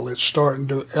scale. It's starting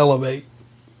to elevate.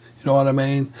 You know what I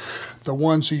mean? The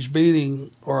ones he's beating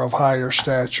are of higher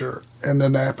stature, and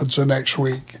then happens the next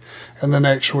week and the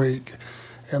next week.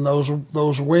 And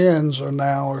those wins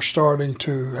are starting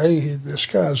to, hey, this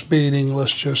guy's beating,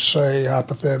 let's just say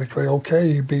hypothetically,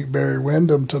 okay, he beat Barry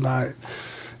Windham tonight.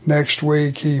 Next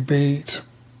week he beat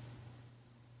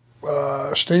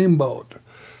Steamboat.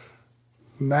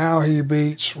 Now he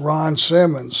beats Ron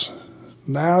Simmons.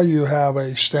 Now you have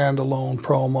a standalone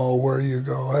promo where you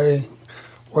go, hey,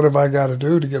 what have I got to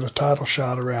do to get a title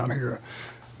shot around here?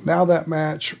 Now that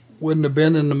match wouldn't have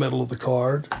been in the middle of the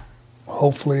card.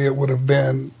 Hopefully it would have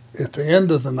been at the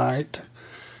end of the night.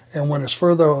 And when it's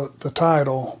for the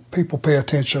title, people pay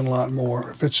attention a lot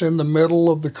more. If it's in the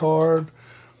middle of the card,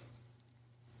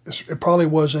 it probably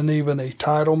wasn't even a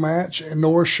title match, and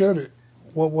nor should it.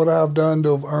 What would I have done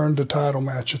to have earned a title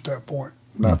match at that point?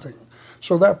 Nothing.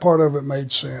 So that part of it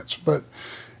made sense. But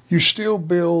you still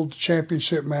build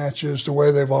championship matches the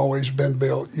way they've always been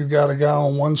built. You got a guy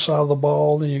on one side of the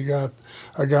ball, and you got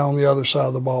a guy on the other side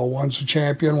of the ball. One's a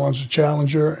champion, one's a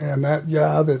challenger, and that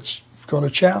guy that's going to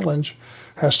challenge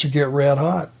has to get red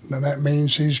hot, and that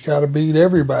means he's got to beat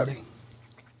everybody.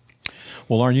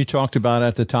 Well, Arn, you talked about it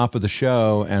at the top of the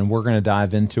show, and we're going to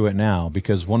dive into it now,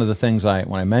 because one of the things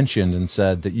when I mentioned and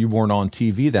said that you weren't on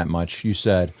TV that much, you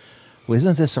said, well,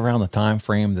 isn't this around the time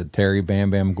frame that Terry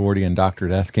Bam Bam Gordy and Dr.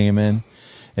 Death came in?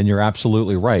 And you're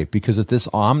absolutely right, because at this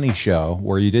Omni show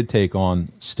where you did take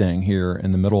on Sting here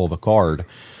in the middle of the card,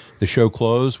 the show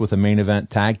closed with a main event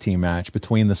tag team match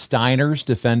between the Steiners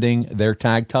defending their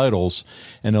tag titles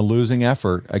in a losing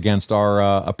effort against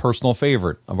a personal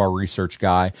favorite of our research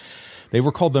guy. They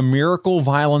were called the Miracle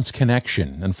Violence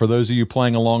Connection. And for those of you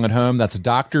playing along at home, that's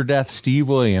Dr. Death Steve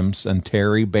Williams and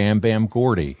Terry Bam Bam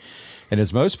Gordy. And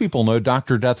as most people know,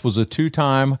 Dr. Death was a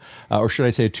two-time, or should I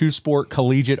say a two-sport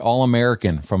collegiate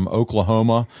All-American from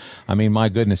Oklahoma. I mean, my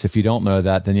goodness, if you don't know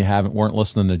that, then you weren't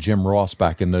listening to Jim Ross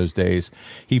back in those days.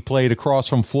 He played across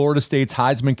from Florida State's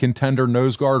Heisman contender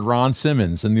nose guard Ron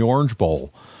Simmons in the Orange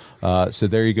Bowl. So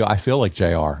there you go. I feel like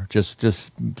JR,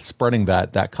 just spreading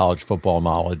that college football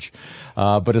knowledge.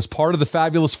 But as part of the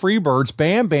fabulous Freebirds,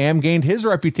 Bam Bam gained his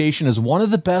reputation as one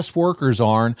of the best workers,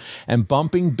 Arn, and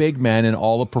bumping big men in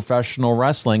all of professional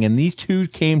wrestling. And these two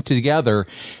came together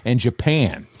in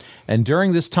Japan. And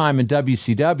during this time in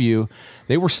WCW,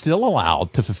 they were still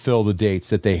allowed to fulfill the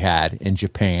dates that they had in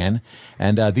Japan.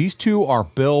 And these two are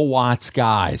Bill Watts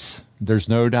guys. There's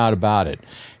no doubt about it.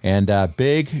 And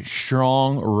big,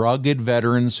 strong, rugged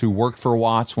veterans who worked for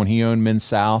Watts when he owned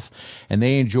Mid-South, and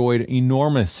they enjoyed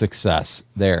enormous success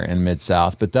there in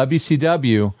Mid-South. But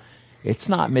WCW, it's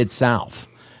not Mid-South.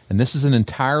 And this is an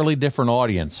entirely different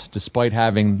audience, despite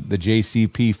having the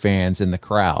JCP fans in the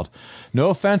crowd. No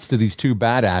offense to these two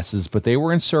badasses, but they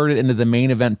were inserted into the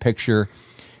main event picture,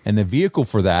 and the vehicle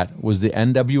for that was the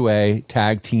NWA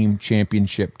Tag Team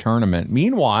Championship Tournament.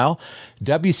 Meanwhile,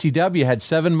 WCW had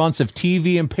 7 months of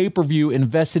TV and pay-per-view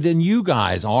invested in you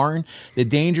guys, Arn, the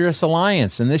Dangerous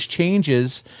Alliance, and this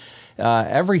changes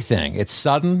everything. It's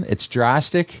sudden, it's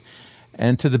drastic,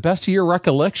 and to the best of your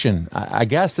recollection, I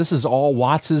guess this is all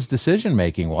Watts'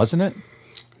 decision-making, wasn't it?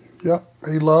 Yep,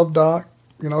 he loved Doc.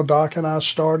 You know, Doc and I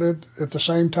started at the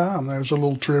same time. There's a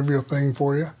little trivial thing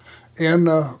for you. And,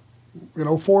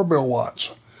 for Bill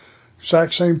Watts.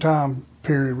 Exact same time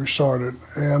period we started.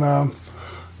 And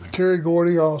Terry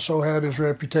Gordy also had his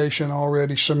reputation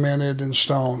already cemented in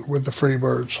stone with the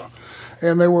Freebirds.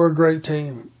 And they were a great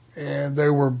team. And they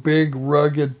were big,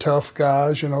 rugged, tough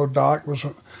guys. You know, Doc was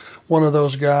one of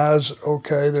those guys.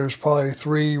 Okay, there's probably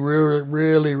three really,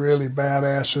 really, really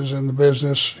badasses in the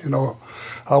business. You know,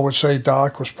 I would say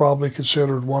Doc was probably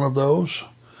considered one of those.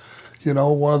 You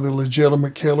know, one of the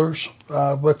legitimate killers.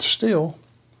 But still,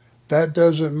 that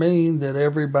doesn't mean that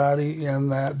everybody in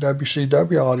that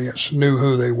WCW audience knew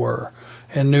who they were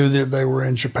and knew that they were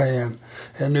in Japan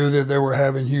and knew that they were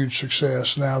having huge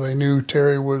success. Now, they knew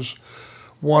Terry was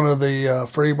one of the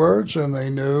Freebirds, and they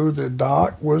knew that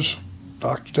Doc was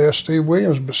Dr. Death Steve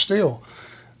Williams. But still,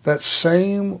 that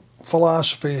same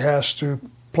philosophy has to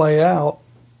play out.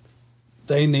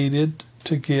 They needed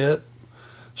to get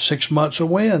 6 months of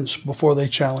wins before they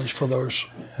challenged for those.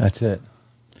 That's it.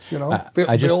 You know,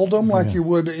 build them like you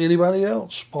would to anybody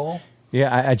else, Paul.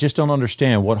 Yeah, I just don't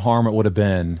understand what harm it would have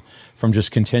been from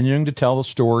just continuing to tell the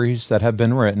stories that have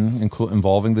been written,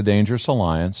 involving the Dangerous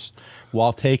Alliance,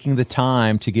 while taking the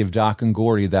time to give Doc and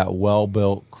Gordy that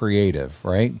well-built creative,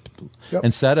 right? Yep.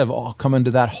 Instead of coming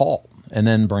to that halt and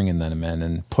then bringing them in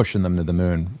and pushing them to the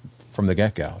moon from the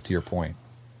get-go, to your point.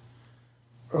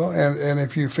 Well, and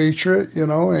if you feature it, you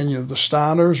know, and the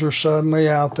Steiners are suddenly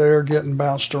out there getting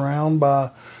bounced around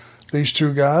by these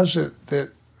two guys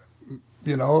that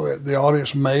you know, the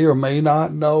audience may or may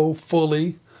not know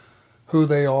fully who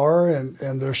they are and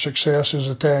their success as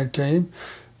a tag team,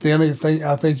 then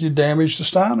I think you damage the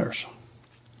Steiners.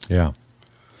 Yeah.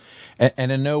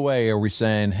 And in no way are we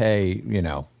saying, hey, you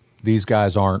know, these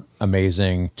guys aren't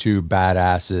amazing, two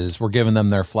badasses. We're giving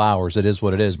them their flowers. It is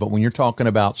what it is. But when you're talking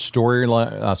about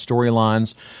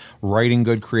storylines, writing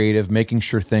good creative, making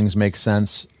sure things make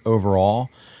sense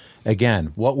overall,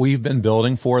 again, what we've been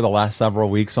building for the last several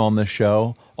weeks on this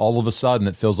show, all of a sudden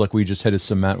it feels like we just hit a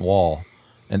cement wall.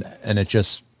 And it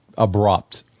just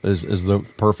abrupt is the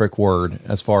perfect word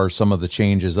as far as some of the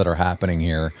changes that are happening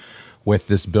here with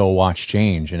this Bill Watts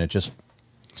change. And it just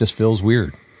feels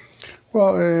weird.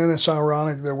 Well, and it's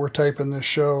ironic that we're taping this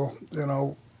show. You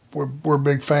know, we're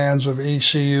big fans of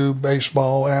ECU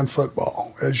baseball and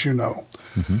football, as you know.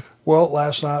 Mm-hmm. Well,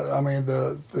 last night, I mean,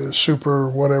 the super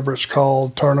whatever it's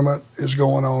called tournament is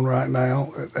going on right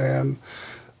now, and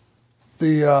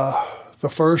the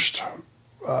first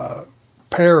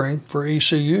pairing for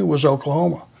ECU was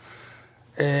Oklahoma,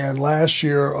 and last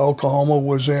year Oklahoma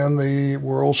was in the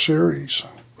World Series,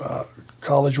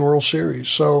 College World Series.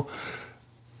 So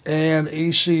and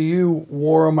ECU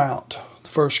wore them out the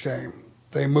first game.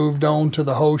 They moved on to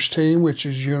the host team, which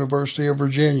is University of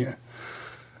Virginia.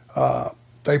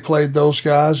 They played those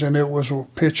guys, and it was a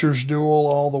pitcher's duel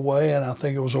all the way, and I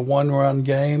think it was a one-run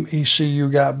game. ECU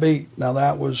got beat. Now,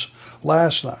 that was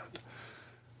last night.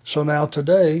 So now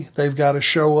today, they've got to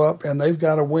show up, and they've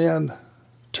got to win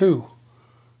 2,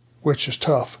 which is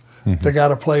tough. Mm-hmm. They got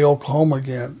to play Oklahoma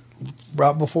again.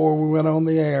 Right before we went on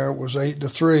the air, it was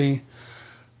 8-3.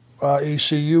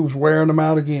 ECU was wearing them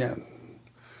out again.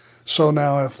 So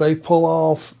now if they pull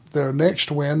off their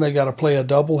next win, they got to play a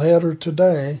doubleheader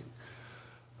today.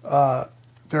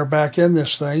 They're back in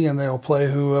this thing, and they'll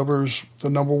play whoever's the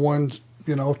number one,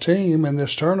 team in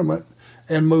this tournament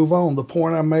and move on. The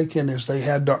point I'm making is they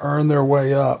had to earn their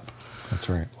way up. That's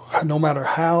right. No matter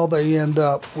how they end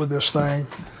up with this thing,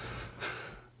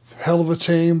 hell of a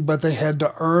team, but they had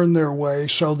to earn their way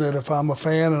so that if I'm a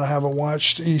fan and I haven't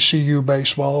watched ECU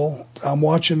baseball, I'm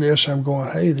watching this and I'm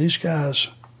going, hey, these guys,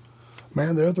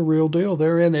 man, they're the real deal.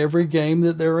 They're in every game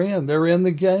that they're in. They're in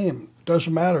the game.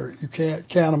 Doesn't matter. You can't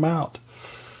count them out.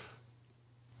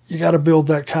 You got to build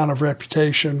that kind of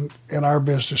reputation in our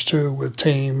business too, with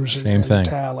teams and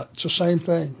talent. It's the same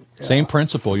thing. Yeah. Same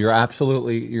principle. You're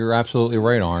absolutely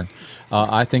right, Arn.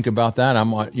 I think about that.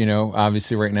 I'm,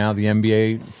 obviously right now the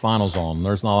NBA finals on.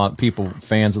 There's not a lot of people,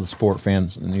 fans of the sport,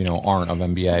 fans, aren't of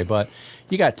NBA, but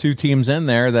you got 2 teams in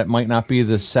there that might not be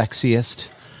the sexiest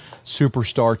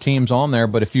superstar teams on there,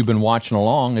 but if you've been watching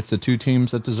along, it's the 2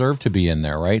 teams that deserve to be in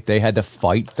there, right? They had to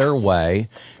fight their way,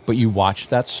 but you watch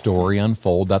that story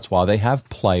unfold. That's why they have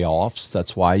playoffs.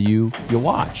 That's why you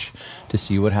watch to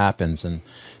see what happens. And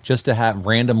just to have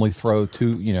randomly throw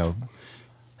 2,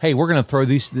 hey, we're going to throw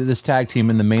this tag team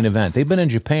in the main event. They've been in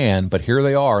Japan, but here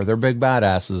they are. They're big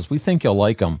badasses. We think you'll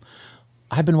like them.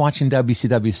 I've been watching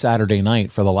WCW Saturday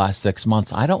Night for the last 6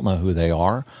 months. I don't know who they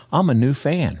are. I'm a new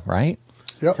fan, right?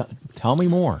 Yep. Tell me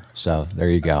more. So there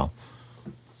you go.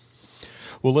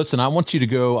 Well, listen, I want you to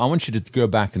go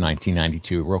back to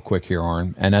 1992 real quick here,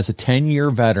 Arn. And as a 10-year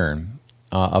veteran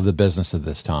of the business at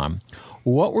this time,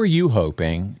 what were you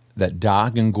hoping that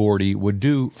Doc and Gordy would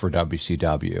do for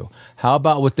WCW? How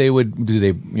about what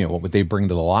would they bring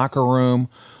to the locker room?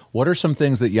 What are some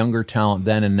things that younger talent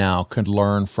then and now could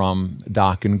learn from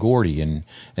Doc and Gordy and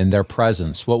their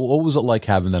presence? What was it like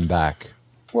having them back?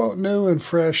 Well, new and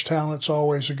fresh talent's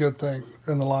always a good thing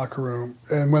in the locker room.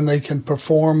 And when they can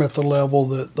perform at the level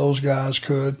that those guys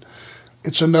could,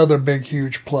 it's another big,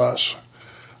 huge plus.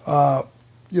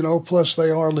 Plus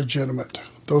they are legitimate.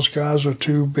 Those guys are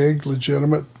 2 big,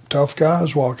 legitimate, tough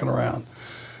guys walking around.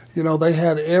 They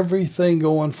had everything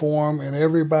going for them, and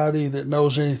everybody that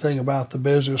knows anything about the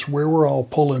business, we were all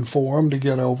pulling for them to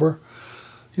get over,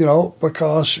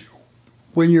 because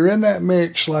when you're in that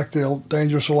mix like the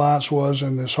Dangerous Alliance was,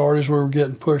 and as hard as we were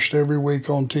getting pushed every week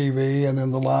on TV and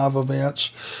in the live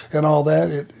events and all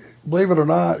that, believe it or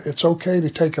not, it's okay to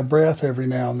take a breath every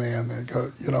now and then and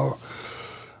go,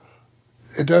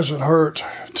 it doesn't hurt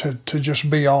to just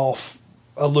be off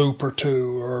a loop or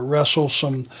 2 or wrestle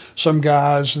some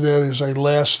guys that is a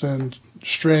less than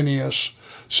strenuous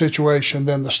situation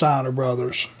than the Steiner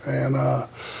brothers. And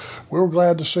we were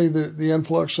glad to see the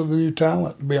influx of the new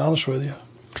talent, to be honest with you.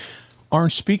 Arn,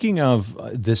 speaking of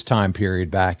this time period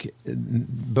back,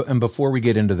 and before we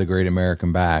get into the Great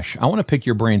American Bash, I want to pick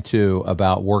your brain, too,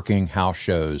 about working house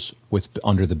shows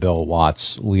under the Bill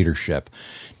Watts leadership.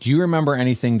 Do you remember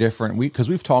anything different? Because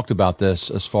we've talked about this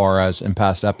as far as in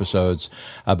past episodes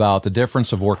about the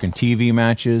difference of working TV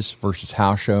matches versus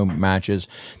house show matches.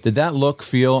 Did that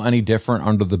feel any different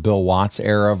under the Bill Watts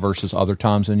era versus other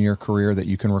times in your career that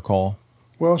you can recall?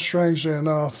 Well, strangely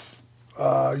enough,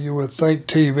 you would think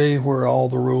TV, where all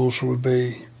the rules would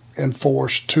be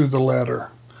enforced to the letter.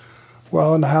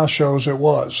 Well, in the house shows it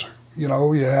was. You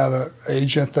had an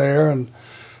agent there, and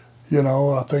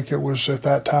I think it was at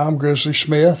that time Grizzly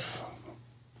Smith,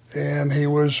 and he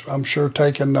was, I'm sure,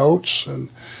 taking notes. And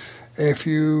if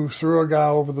you threw a guy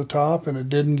over the top and it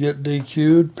didn't get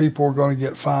DQ'd, people were going to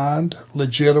get fined,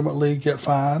 legitimately get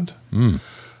fined. You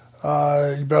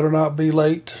better not be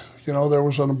late. There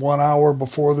was a 1 hour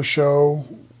before the show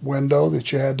window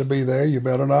that you had to be there. You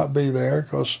better not be there,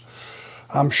 because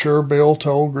I'm sure Bill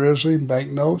told Grizzly, make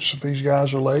notes. If these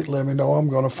guys are late, let me know. I'm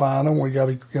going to fine them. We got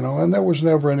to, and there was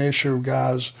never an issue of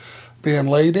guys being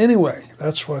late anyway.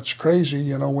 That's what's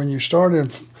crazy. When you start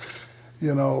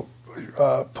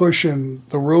pushing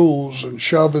the rules and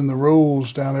shoving the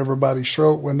rules down everybody's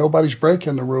throat when nobody's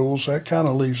breaking the rules, that kind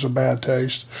of leaves a bad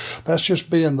taste. That's just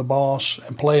being the boss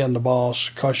and playing the boss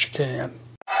because you can.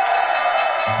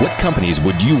 What companies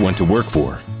would you want to work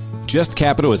for? Just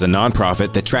Capital is a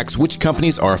nonprofit that tracks which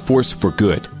companies are a force for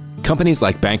good. Companies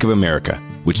like Bank of America,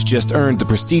 which just earned the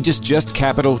prestigious Just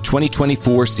Capital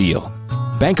 2024 seal.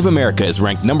 Bank of America is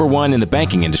ranked #1 in the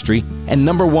banking industry and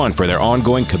 #1 for their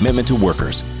ongoing commitment to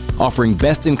workers, offering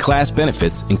best-in-class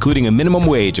benefits, including a minimum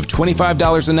wage of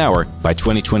 $25 an hour by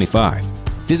 2025.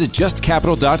 Visit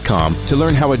justcapital.com to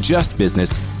learn how a just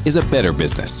business is a better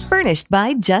business. Furnished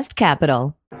by Just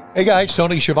Capital. Hey guys,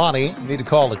 Tony Schiavone. Need to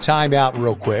call a timeout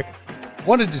real quick.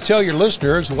 Wanted to tell your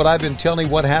listeners what I've been telling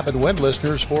What Happened When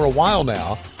listeners for a while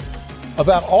now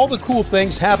about all the cool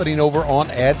things happening over on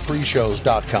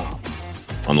adfreeshows.com.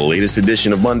 On the latest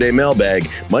edition of Monday Mailbag,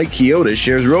 Mike Chioda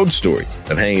shares road stories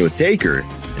of hanging with Taker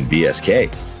and BSK.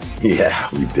 Yeah,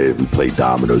 we did. We played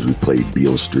dominoes. We played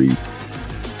Beale Street,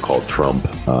 called Trump.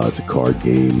 It's a card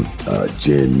game.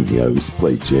 Gin, we used to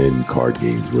play gin, card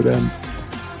games with them.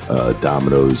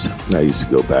 Dominoes. I used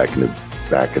to go back in the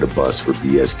back of the bus for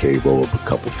BSK, roll up a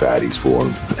couple fatties for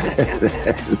them.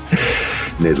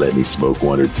 And they'd let me smoke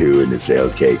one or two and they'd say,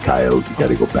 okay, Coyote, you got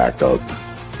to go back up.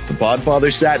 The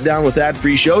Podfather sat down with Ad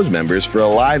Free Shows members for a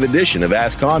live edition of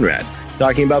Ask Conrad,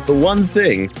 talking about the one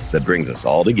thing that brings us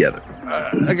all together.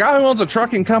 A guy who owns a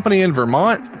trucking company in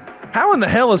Vermont, how in the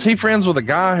hell is he friends with a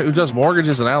guy who does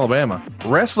mortgages in Alabama?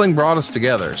 Wrestling brought us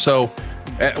together. So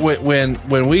when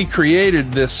we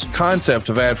created this concept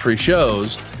of Ad Free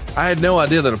Shows, I had no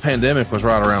idea that a pandemic was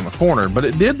right around the corner, but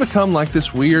it did become like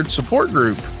this weird support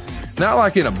group. Not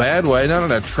like in a bad way, not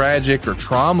in a tragic or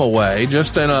trauma way,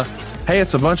 just in a, hey,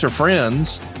 it's a bunch of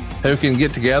friends who can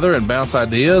get together and bounce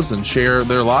ideas and share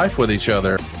their life with each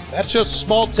other. That's just a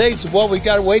small taste of what we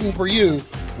got waiting for you.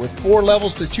 With 4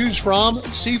 levels to choose from,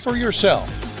 see for yourself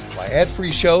why Ad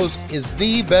Free Shows is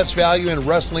the best value in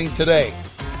wrestling today.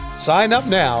 Sign up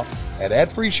now at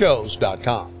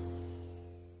adfreeshows.com.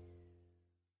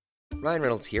 Ryan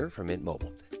Reynolds here from Mint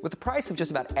Mobile. With the price of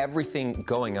just about everything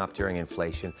going up during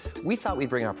inflation, we thought we'd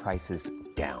bring our prices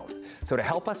down. So to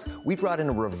help us, we brought in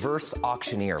a reverse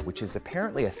auctioneer, which is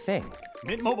apparently a thing.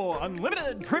 Mint Mobile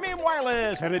Unlimited Premium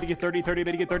Wireless. How to get 30, 30,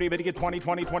 bit to get 30, bit to get 20,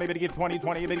 20, 20, bit to get 20,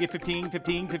 20, bit to get 15,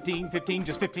 15, 15, 15,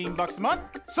 just $15 a month?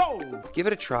 Sold! Give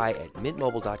it a try at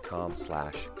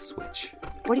mintmobile.com/switch.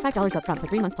 $45 up front for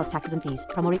 3 months plus taxes and fees.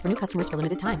 Promo rate for new customers for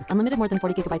limited time. Unlimited more than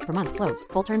 40 gigabytes per month. Slows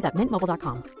full terms at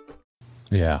mintmobile.com.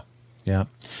 Yeah. Yeah.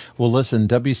 Well, listen,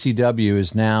 WCW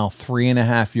is now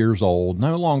 3.5 years old,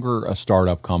 no longer a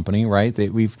startup company, right?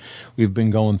 We've been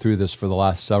going through this for the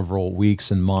last several weeks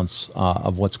and months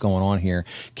of what's going on here.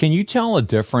 Can you tell a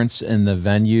difference in the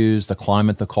venues, the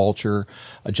climate, the culture,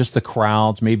 just the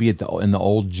crowds, maybe in the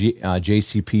old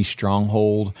JCP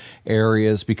stronghold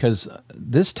areas? Because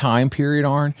this time period,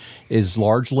 Arn, is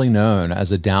largely known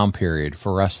as a down period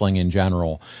for wrestling in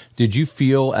general. Did you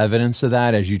feel evidence of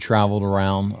that as you traveled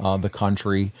around the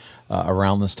country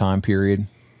around this time period?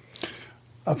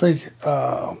 I think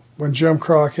when Jim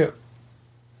Crockett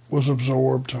was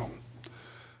absorbed,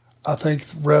 I think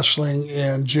wrestling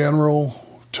in general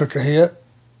took a hit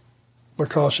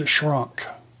because it shrunk.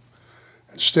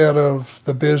 Instead of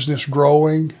the business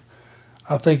growing,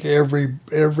 I think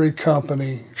every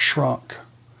company shrunk.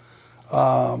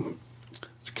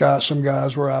 Some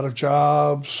guys were out of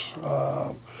jobs.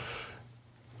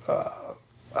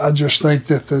 I just think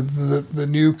that the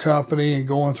new company and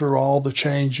going through all the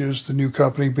changes, the new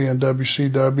company being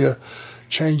WCW,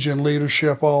 changing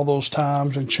leadership all those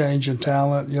times and changing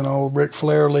talent, Ric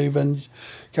Flair leaving,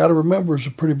 got to remember is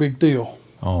a pretty big deal.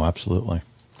 Oh, absolutely.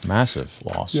 Massive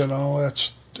loss.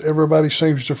 That's everybody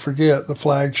seems to forget the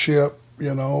flagship,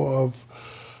 of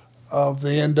the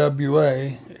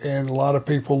NWA, and a lot of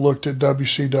people looked at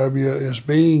WCW as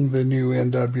being the new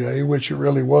NWA, which it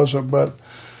really wasn't, but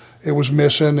it was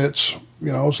missing. It's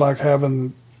like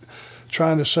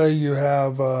trying to say you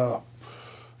have a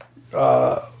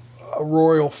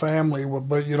royal family,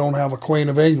 but you don't have a Queen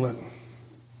of England.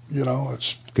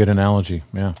 It's good analogy.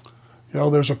 Yeah.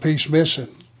 There's a piece missing,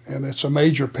 and it's a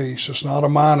major piece. It's not a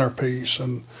minor piece,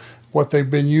 and what they've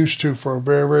been used to for a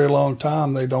very, very long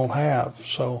time, they don't have.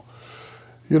 So,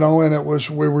 and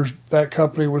that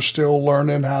company was still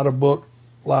learning how to book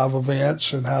live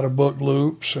events and how to book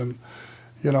loops and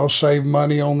save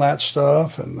money on that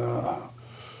stuff, and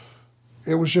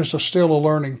it was just still a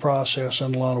learning process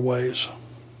in a lot of ways.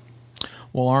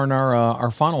 Well, Arn,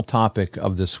 our final topic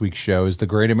of this week's show is the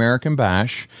Great American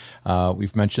Bash.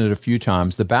 We've mentioned it a few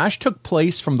times. The Bash took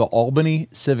place from the Albany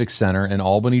Civic Center in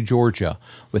Albany, Georgia,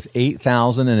 with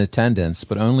 8,000 in attendance,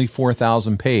 but only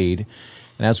 4,000 paid.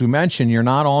 And as we mentioned, you're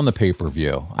not on the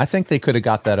pay-per-view. I think they could have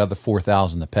got that other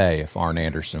 4,000 to pay if Arn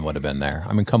Anderson would have been there.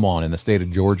 I mean, come on, in the state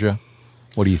of Georgia.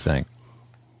 What do you think?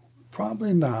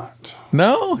 Probably not.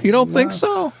 No, you don't think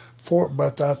so?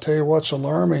 But I tell you what's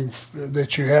alarming,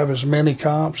 that you have as many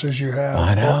comps as you have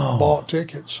I know. bought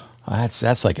tickets.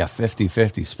 That's like a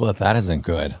 50-50 split. That isn't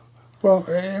good. Well,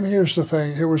 and here's the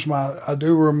thing. I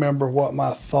do remember what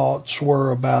my thoughts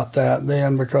were about that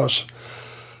then, because,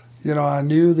 I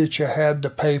knew that you had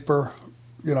the paper.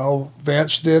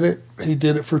 Vince did it. He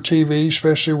did it for TV,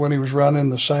 especially when he was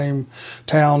running the same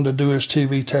town to do his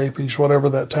TV tapings, whatever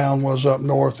that town was up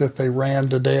north that they ran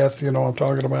to death. You know what I'm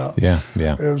talking about? Yeah.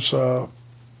 It was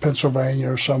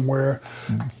Pennsylvania or somewhere.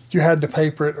 Mm-hmm. You had to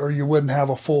paper it or you wouldn't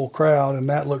have a full crowd, and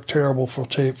that looked terrible for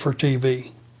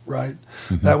TV, right?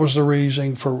 Mm-hmm. That was the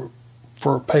reason for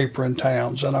paper in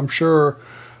towns. And I'm sure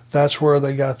that's where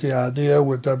they got the idea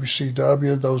with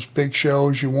WCW. Those big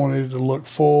shows, you wanted it to look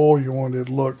full, you wanted it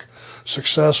to look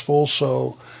successful,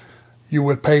 so you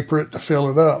would paper it to fill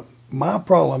it up. My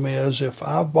problem is, if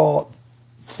I bought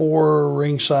 4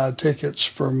 ringside tickets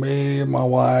for me, my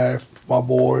wife, my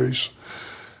boys,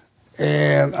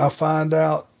 and I find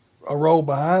out a row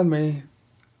behind me,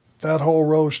 that whole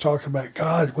row's talking about,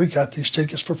 God, we got these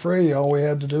tickets for free. All we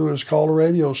had to do is call a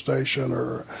radio station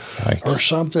or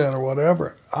something or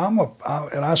whatever.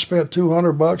 And I spent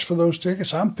 $200 for those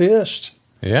tickets. I'm pissed.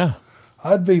 Yeah.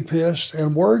 I'd be pissed.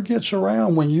 And word gets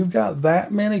around when you've got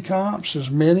that many comps, as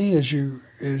many as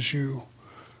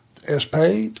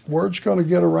paid, word's going to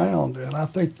get around. And I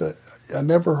think that I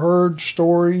never heard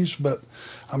stories, but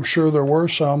I'm sure there were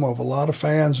some of a lot of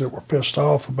fans that were pissed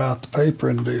off about the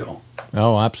papering deal.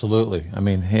 Oh, absolutely. I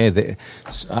mean, hey,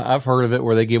 I've heard of it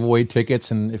where they give away tickets,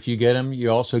 and if you get them, you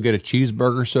also get a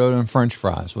cheeseburger, soda, and French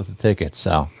fries with the ticket.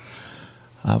 So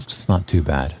it's not too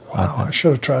bad. Wow, I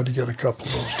should have tried to get a couple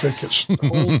of those tickets.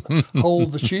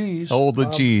 Hold the cheese. Hold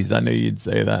the cheese. I knew you'd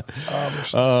say that.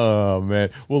 Obviously. Oh,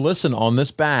 man. Well, listen, on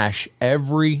this bash,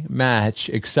 every match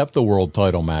except the world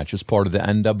title match is part of the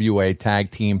NWA Tag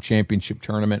Team Championship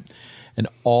Tournament. And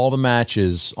all the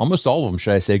matches, almost all of them,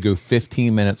 should I say, go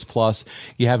 15 minutes plus.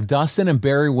 You have Dustin and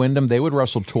Barry Windham. They would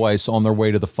wrestle twice on their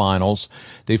way to the finals.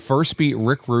 They first beat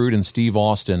Rick Rude and Steve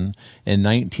Austin in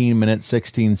 19 minutes,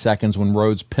 16 seconds when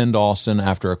Rhodes pinned Austin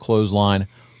after a clothesline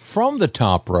from the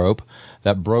top rope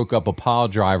that broke up a pile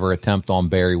driver attempt on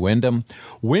Barry Windham.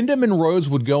 Windham and Rhodes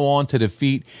would go on to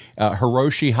defeat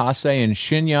Hiroshi Hase and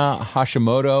Shinya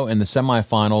Hashimoto in the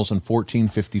semifinals in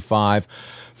 14:55.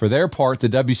 For their part, the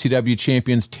WCW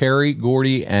champions Terry,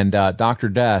 Gordy, and Dr.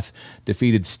 Death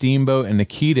defeated Steamboat and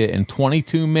Nikita in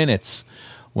 22 minutes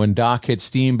when Doc hit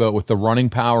Steamboat with the running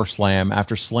power slam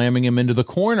after slamming him into the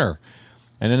corner.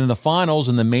 And then in the finals,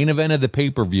 in the main event of the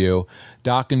pay-per-view,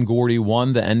 Doc and Gordy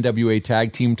won the NWA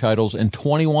Tag Team titles in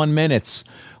 21 minutes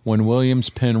when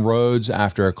Williams pinned Rhodes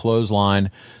after a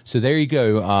clothesline. So there you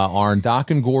go, Arn.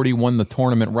 Doc and Gordy won the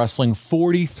tournament, wrestling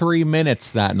 43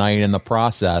 minutes that night in the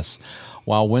process,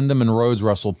 while Windham and Rhodes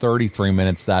wrestled 33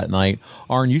 minutes that night.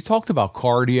 Arn, you talked about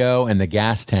cardio and the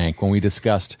gas tank when we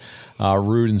discussed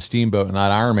Rude and Steamboat in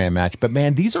that Iron Man match. But,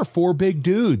 man, these are 4 big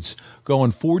dudes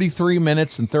going 43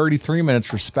 minutes and 33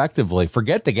 minutes respectively.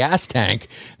 Forget the gas tank.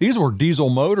 These were diesel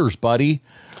motors, buddy.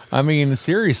 I mean,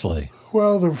 seriously.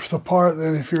 Well, the part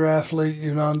that if you're an athlete,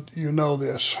 you know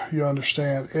this, you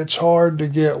understand. It's hard to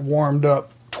get warmed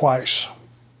up twice,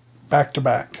 back to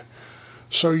back.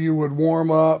 So you would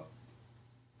warm up,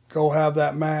 go have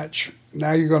that match.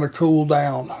 Now you're going to cool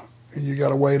down, and you got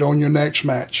to wait on your next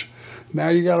match. Now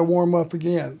you got to warm up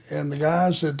again. And the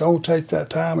guys that don't take that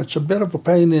time, it's a bit of a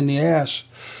pain in the ass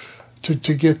to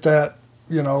get that,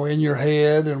 in your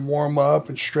head and warm up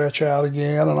and stretch out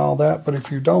again and all that. But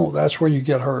if you don't, that's when you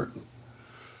get hurt.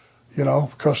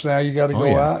 Because now you got to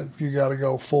go out, you got to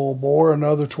go full bore,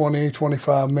 another 20,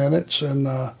 25 minutes. And,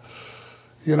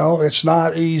 it's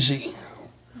not easy.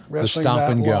 Wrestling the stop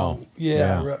and long. Go.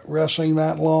 Yeah. Wrestling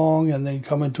that long and then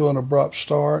coming to an abrupt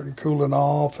start and cooling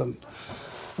off. And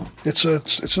it's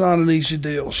not an easy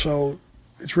deal. So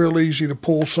it's real easy to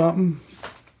pull something.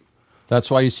 That's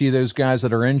why you see those guys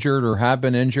that are injured or have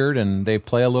been injured, and they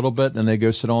play a little bit, and they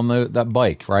go sit on that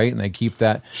bike, right? And they keep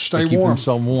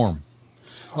themselves warm.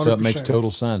 100%. So it makes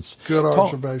total sense. Good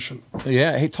observation.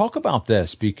 Yeah. Hey, talk about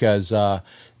this, because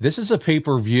this is a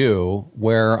pay-per-view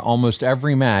where almost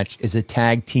every match is a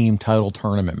tag team title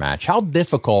tournament match. How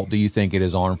difficult do you think it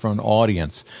is for an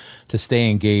audience to stay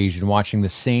engaged in watching the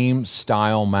same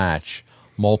style match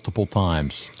multiple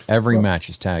times? Every match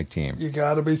is tag team. You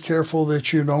got to be careful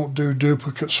that you don't do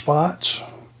duplicate spots,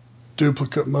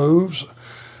 duplicate moves.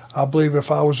 I believe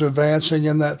if I was advancing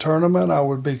in that tournament, I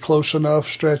would be close enough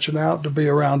stretching out to be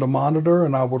around a monitor,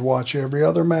 and I would watch every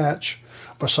other match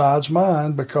besides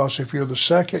mine, because if you're the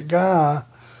second guy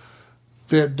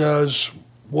that does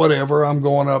whatever, I'm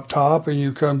going up top and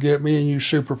you come get me and you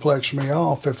superplex me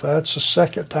off. If that's the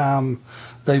second time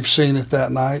they've seen it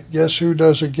that night, guess who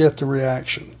doesn't get the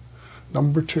reaction?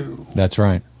 Number 2. That's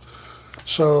right.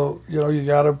 So, you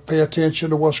got to pay attention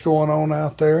to what's going on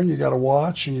out there, and you got to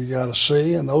watch and you got to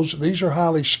see. And these are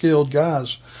highly skilled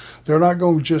guys. They're not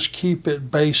going to just keep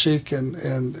it basic,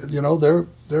 and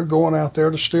they're going out there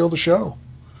to steal the show.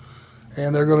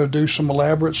 And they're going to do some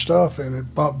elaborate stuff and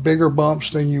bigger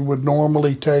bumps than you would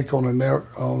normally take on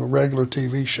a regular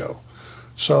TV show.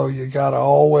 So you got to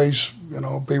always,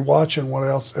 be watching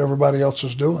what everybody else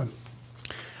is doing.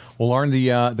 Well, Arn,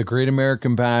 the Great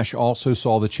American Bash also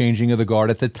saw the changing of the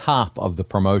guard at the top of the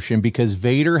promotion because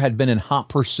Vader had been in hot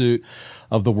pursuit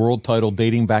of the world title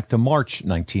dating back to March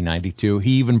 1992.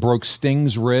 He even broke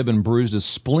Sting's rib and bruised his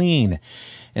spleen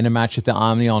in a match at the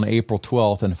Omni on April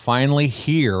 12th. And finally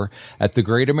here at the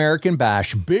Great American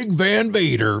Bash, Big Van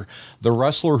Vader, the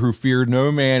wrestler who feared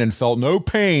no man and felt no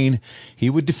pain, he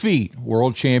would defeat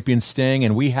world champion Sting.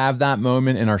 And we have that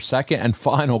moment in our second and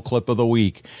final clip of the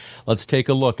week. Let's take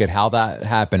a look at how that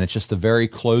happened. It's just the very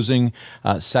closing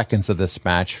seconds of this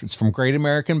match. It's from Great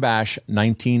American Bash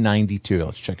 1992.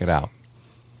 Let's check it out.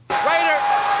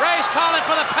 Ray's calling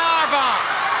for the powerbomb.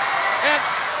 And,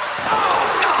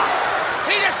 oh, God!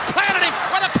 He just planted him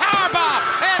with a powerbomb.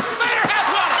 And Vader has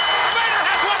won it. Vader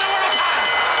has won the world title.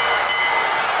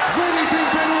 Ladies and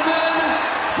gentlemen,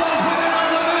 the winner of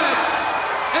the match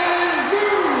and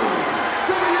new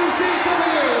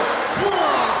WCW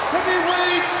World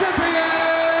Heavyweight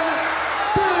Champion,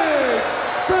 Big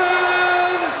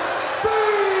Van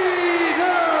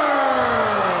Vader.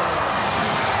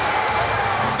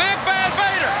 Big Van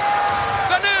Vader,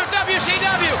 the new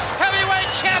WCW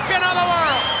Heavyweight Champion of the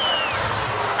world.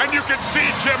 And you can see,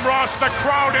 Jim Ross, the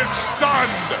crowd is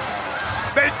stunned.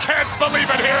 They can't believe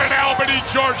it here in Albany,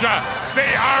 Georgia.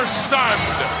 They are stunned.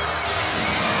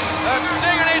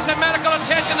 Stinger needs some medical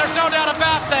attention. There's no doubt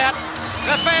about that.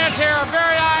 The fans here are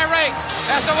very irate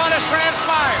as to what has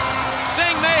transpired.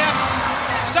 Sting may have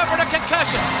suffered a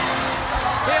concussion.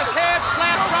 His head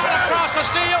slapped right across the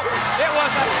steel. It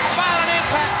was a violent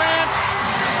impact, fans.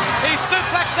 He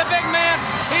suplexed the big man.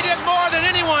 He did more than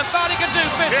anyone thought he could do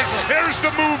physically. Here's the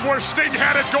move where Sting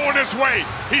had it going his way.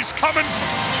 He's coming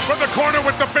from the corner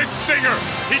with the big stinger.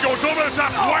 He goes over the top,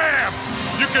 wham!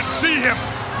 You can see him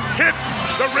hit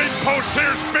the ring post.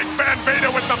 Here's Big Van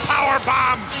Vader with the power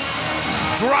bomb,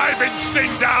 driving Sting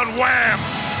down, wham!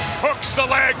 Hooks the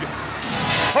leg,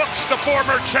 hooks the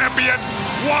former champion.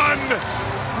 1,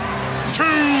 2, 3,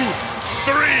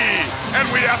 and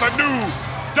we have a new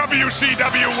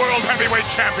WCW World Heavyweight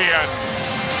Champion.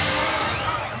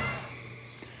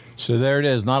 So there it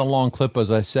is. Not a long clip,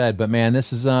 as I said, but man,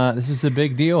 this is a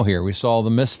big deal here. We saw the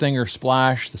Miss Stinger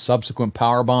splash, the subsequent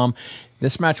powerbomb.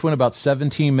 This match went about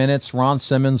 17 minutes. Ron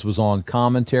Simmons was on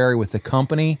commentary with the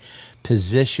company,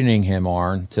 positioning him,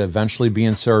 Arn, to eventually be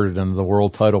inserted into the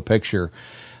world title picture.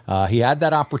 He had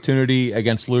that opportunity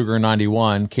against Luger in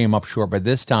 91, came up short, but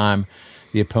this time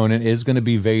the opponent is going to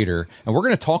be Vader. And we're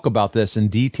going to talk about this in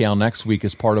detail next week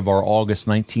as part of our August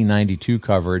 1992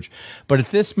 coverage. But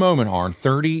at this moment, Arn,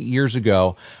 30 years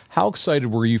ago, how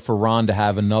excited were you for Ron to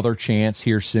have another chance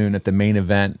here soon at the main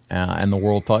event and the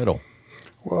world title?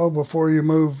 Well, before you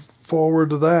move forward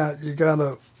to that, you got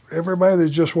to, everybody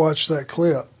that just watched that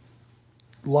clip,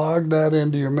 log that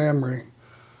into your memory.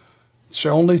 It's the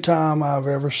only time I've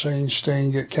ever seen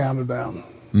Sting get counted down.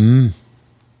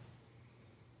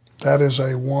 That is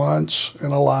a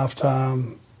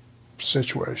once-in-a-lifetime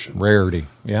situation. Rarity,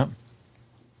 yeah.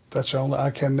 That's only, I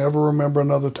can never remember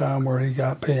another time where he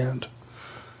got pinned.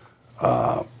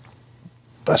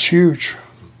 That's huge.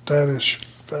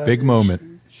 That big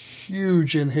moment.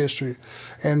 Huge in history.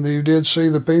 And you did see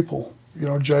the people. You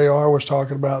know, JR was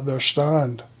talking about they're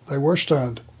stunned. They were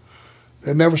stunned.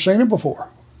 They'd never seen him before.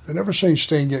 They'd never seen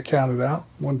Sting get counted out.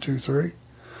 1, 2, 3.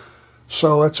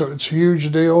 So it's a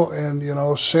huge deal, and you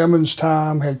know Simmons'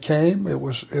 time had came. It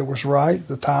was right.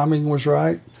 The timing was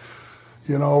right.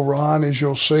 You know, Ron, as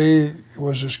you'll see,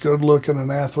 was as good-looking an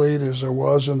athlete as there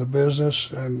was in the business,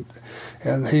 and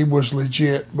he was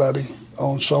legit, buddy,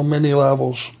 on so many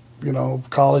levels. You know,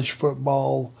 college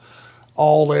football,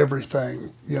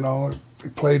 everything. You know, he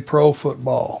played pro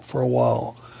football for a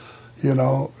while. You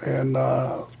know, and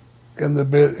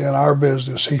in our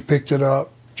business, he picked it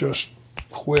up just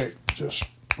quick. Just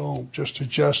boom, just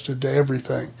adjusted to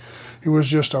everything. He was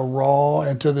just a raw,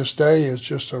 and to this day is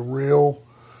just a real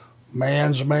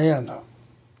man's man.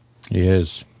 He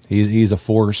is. He's a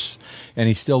force, and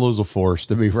he still is a force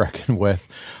to be reckoned with.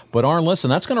 But Arn, listen,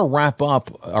 that's going to wrap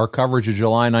up our coverage of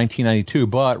July 1992.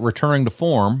 But returning to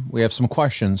form, we have some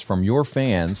questions from your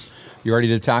fans. You ready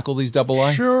to tackle these, Double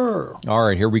A? Sure. All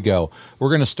right, here we go. We're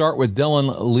going to start with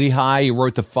Dylan Lehigh. He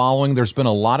wrote the following. There's been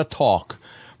a lot of talk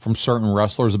from certain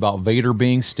wrestlers about Vader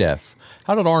being stiff.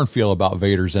 How did Arn feel about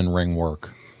Vader's in-ring work?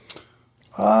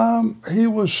 He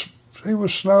was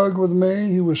snug with me.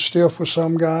 He was stiff with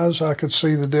some guys. I could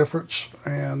see the difference.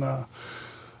 And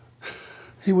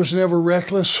he was never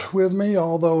reckless with me,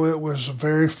 although it was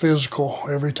very physical.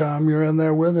 Every time you're in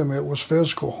there with him, it was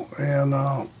physical. And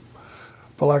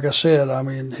but like I said, I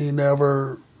mean, he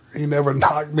never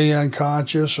knocked me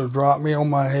unconscious or dropped me on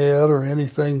my head or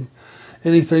anything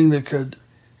that could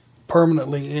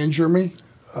permanently injure me.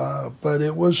 But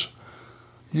it was,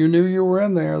 you knew you were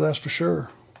in there, that's for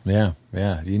sure. Yeah.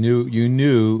 You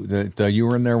knew that you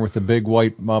were in there with the big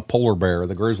white polar bear,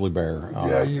 the grizzly bear.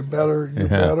 Yeah, you better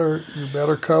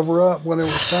cover up when it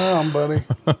was time, buddy.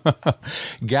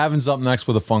 Gavin's up next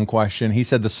with a fun question. He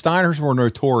said the Steiners were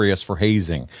notorious for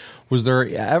hazing. Was there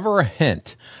ever a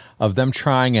hint of them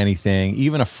trying anything,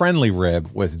 even a friendly rib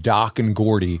with Doc and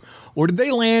Gordy, or did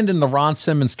they land in the Ron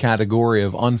Simmons category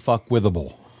of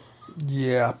unfuckwithable?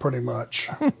 Yeah, pretty much.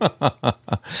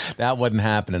 That wasn't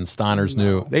happening. Steiners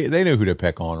knew. They knew who to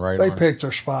pick on, right? They picked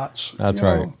their spots. That's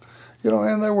right.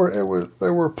 And they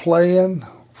were playing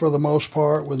for the most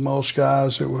part with most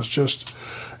guys. It was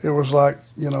like,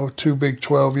 two big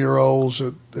 12-year-olds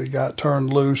that they got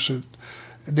turned loose at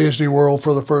Disney World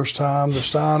for the first time. The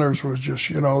Steiners was just,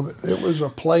 it was a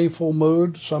playful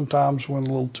mood. Sometimes went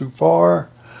a little too far,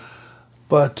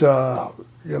 but that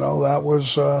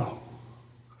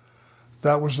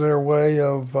was their way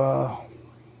of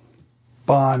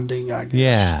bonding, I guess.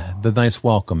 Yeah, the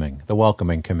welcoming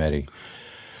committee.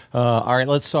 All right,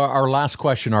 let's our last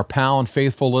question. Our pal and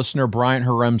faithful listener, Bryant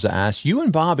Haremza, asked, you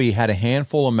and Bobby had a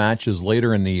handful of matches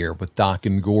later in the year with Doc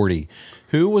and Gordy.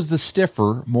 Who was the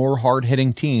stiffer, more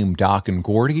hard-hitting team, Doc and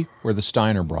Gordy or the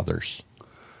Steiner brothers?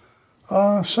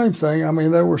 Same thing. I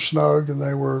mean, they were snug, and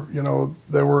they were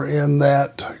in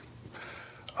that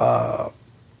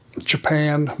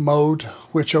Japan mode,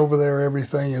 which over there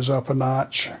everything is up a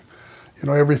notch.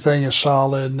 Everything is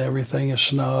solid and everything is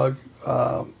snug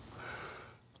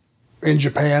in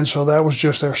Japan, so that was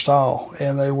just their style.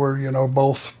 And they were,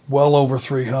 both well over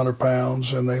 300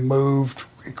 pounds, and they moved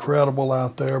incredible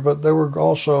out there. But they were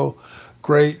also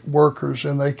great workers,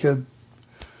 and they could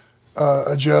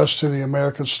adjust to the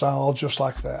American style just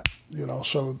like that.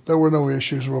 So there were no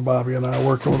issues with Bobby and I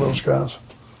working with those guys.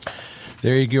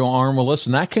 There you go, Arn. Well,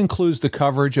 listen, that concludes the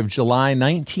coverage of July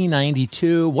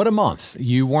 1992. What a month.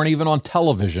 You weren't even on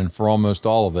television for almost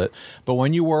all of it, but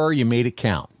when you were, you made it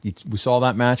count. We saw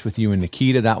that match with you and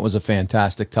Nikita. That was a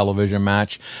fantastic television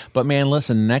match. But, man,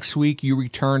 listen, next week you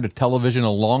return to television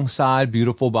alongside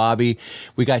beautiful Bobby.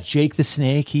 We got Jake the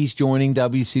Snake. He's joining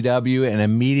WCW and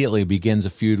immediately begins a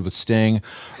feud with Sting.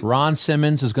 Ron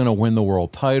Simmons is going to win the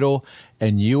world title,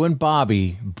 and you and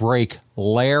Bobby break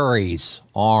Larry's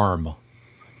arm.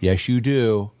 Yes, you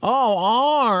do. Oh,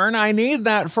 Arn, I need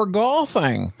that for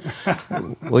golfing.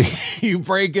 Well, you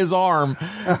break his arm.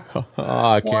 Oh,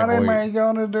 I can't wait. What am I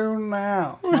going to do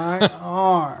now? My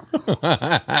arm.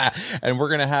 And we're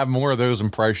going to have more of those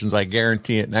impressions. I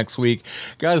guarantee it next week.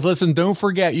 Guys, listen, don't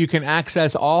forget you can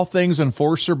access all things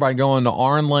Enforcer by going to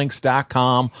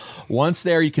arnlinks.com. Once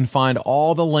there, you can find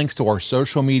all the links to our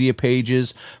social media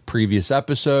pages, previous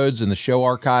episodes, and the show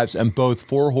archives, and both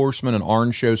Four Horsemen and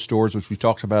Arn Show stores, which we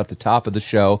talked about at the top of the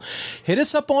show. Hit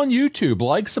us up on YouTube.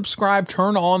 Like, subscribe,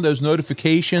 turn on those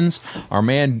notifications. Our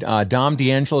man Dom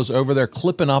D'Angelo is over there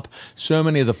clipping up so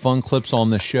many of the fun clips on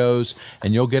the shows,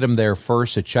 and you'll get them there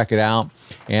first to check it out.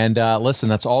 And listen,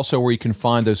 that's also where you can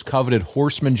find those coveted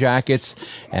Horseman jackets,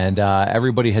 and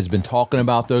everybody has been talking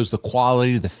about those, the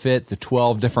quality, the fit, the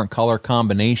 12 different color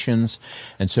combinations.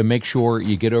 And so make sure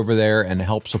you get over there and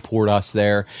help support us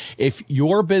there. If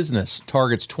your business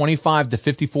targets 25 to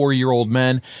 54-year-old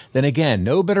men, then again,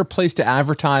 no better place to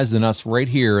advertise than us right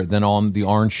here than on the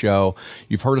Arn Show.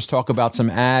 You've heard us talk about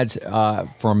some ads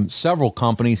from several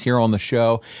companies here on the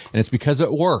show, and it's because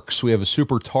it works. We have a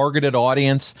super targeted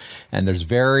audience, and there's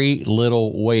very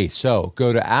little waste. So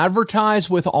go to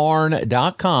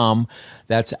advertisewitharn.com.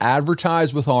 That's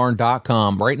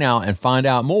advertisewitharn.com right now and find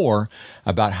out more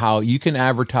about how you can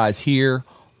advertise here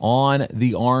on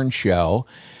the Arn Show.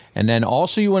 And then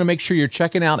also you want to make sure you're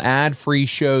checking out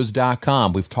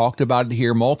adfreeshows.com. We've talked about it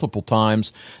here multiple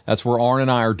times. That's where Arn and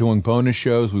I are doing bonus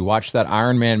shows. We watched that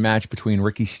Ironman match between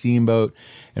Ricky Steamboat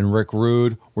and Rick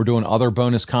Rude. We're doing other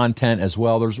bonus content as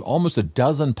well. There's almost a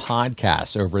dozen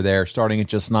podcasts over there starting at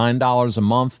just $9 a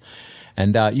month.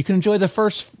 And you can enjoy the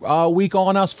first week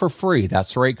on us for free.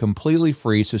 That's right, completely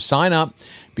free. So sign up,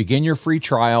 begin your free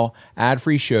trial,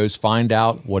 ad-free shows, find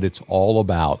out what it's all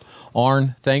about.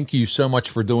 Arn, thank you so much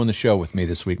for doing the show with me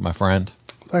this week, my friend.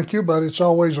 Thank you, buddy. It's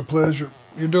always a pleasure.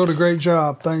 You're doing a great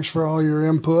job. Thanks for all your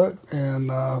input,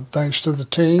 and thanks to the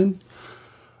team.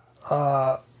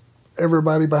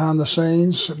 Everybody behind the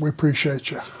scenes, we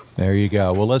appreciate you. There you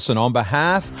go. Well, listen, on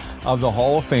behalf of the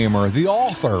Hall of Famer, the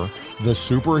author, the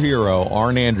superhero,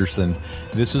 Arn Anderson,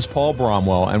 this is Paul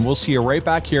Bromwell, and we'll see you right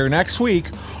back here next week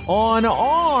on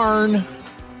Arn.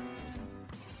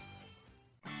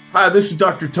 Hi, this is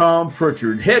Dr. Tom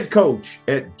Pritchard, head coach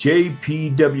at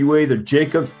JPWA, the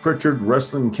Jacobs Pritchard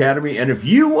Wrestling Academy. And if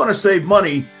you want to save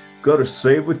money, go to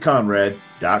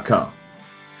SaveWithConrad.com.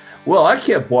 Well, I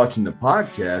kept watching the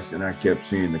podcast and I kept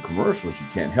seeing the commercials. You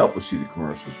can't help but see the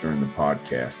commercials during the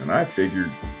podcast. And I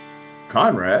figured,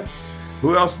 Conrad,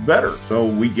 who else better? So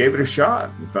we gave it a shot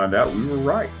and found out we were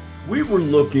right. We were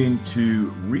looking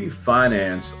to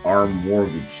refinance our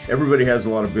mortgage. Everybody has a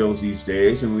lot of bills these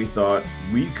days, and we thought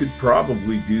we could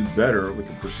probably do better with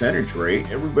the percentage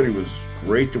rate. Everybody was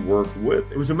great to work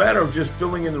with. It was a matter of just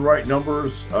filling in the right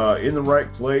numbers in the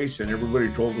right place, and everybody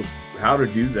told us how to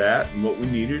do that and what we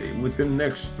needed. Within the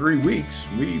next 3 weeks,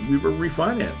 we were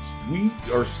refinanced. We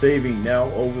are saving now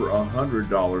over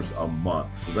 $100 a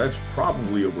month. So that's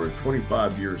probably over a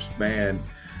 25-year span.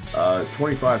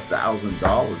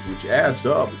 $25,000, which adds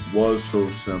up. It was so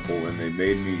simple, and they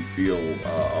made me feel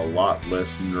a lot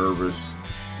less nervous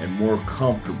and more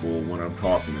comfortable when I'm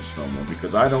talking to someone,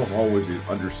 because I don't always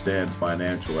understand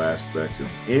financial aspects of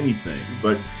anything.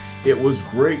 But it was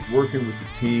great working with the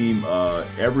team,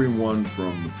 everyone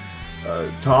from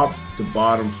top to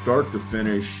bottom, start to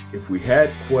finish. If we had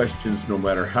questions, no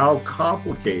matter how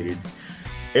complicated,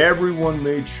 everyone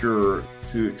made sure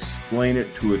to explain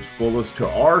it to its fullest, to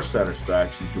our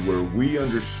satisfaction, to where we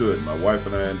understood. My wife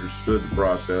and I understood the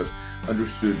process,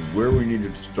 understood where we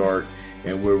needed to start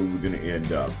and where we were going to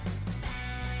end up.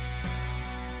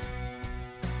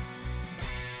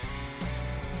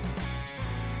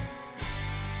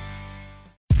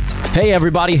 Hey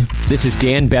everybody, this is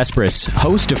Dan Bespris,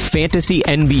 host of Fantasy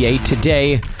NBA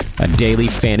Today, a daily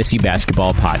fantasy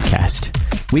basketball podcast.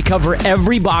 We cover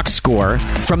every box score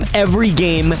from every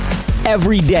game,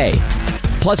 every day.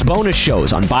 Plus bonus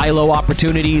shows on buy low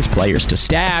opportunities, players to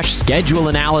stash, schedule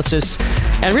analysis,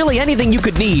 and really anything you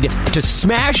could need to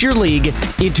smash your league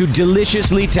into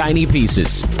deliciously tiny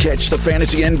pieces. Catch the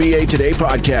Fantasy NBA Today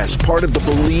podcast, part of the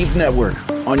Believe Network,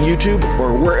 on YouTube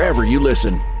or wherever you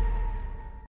listen.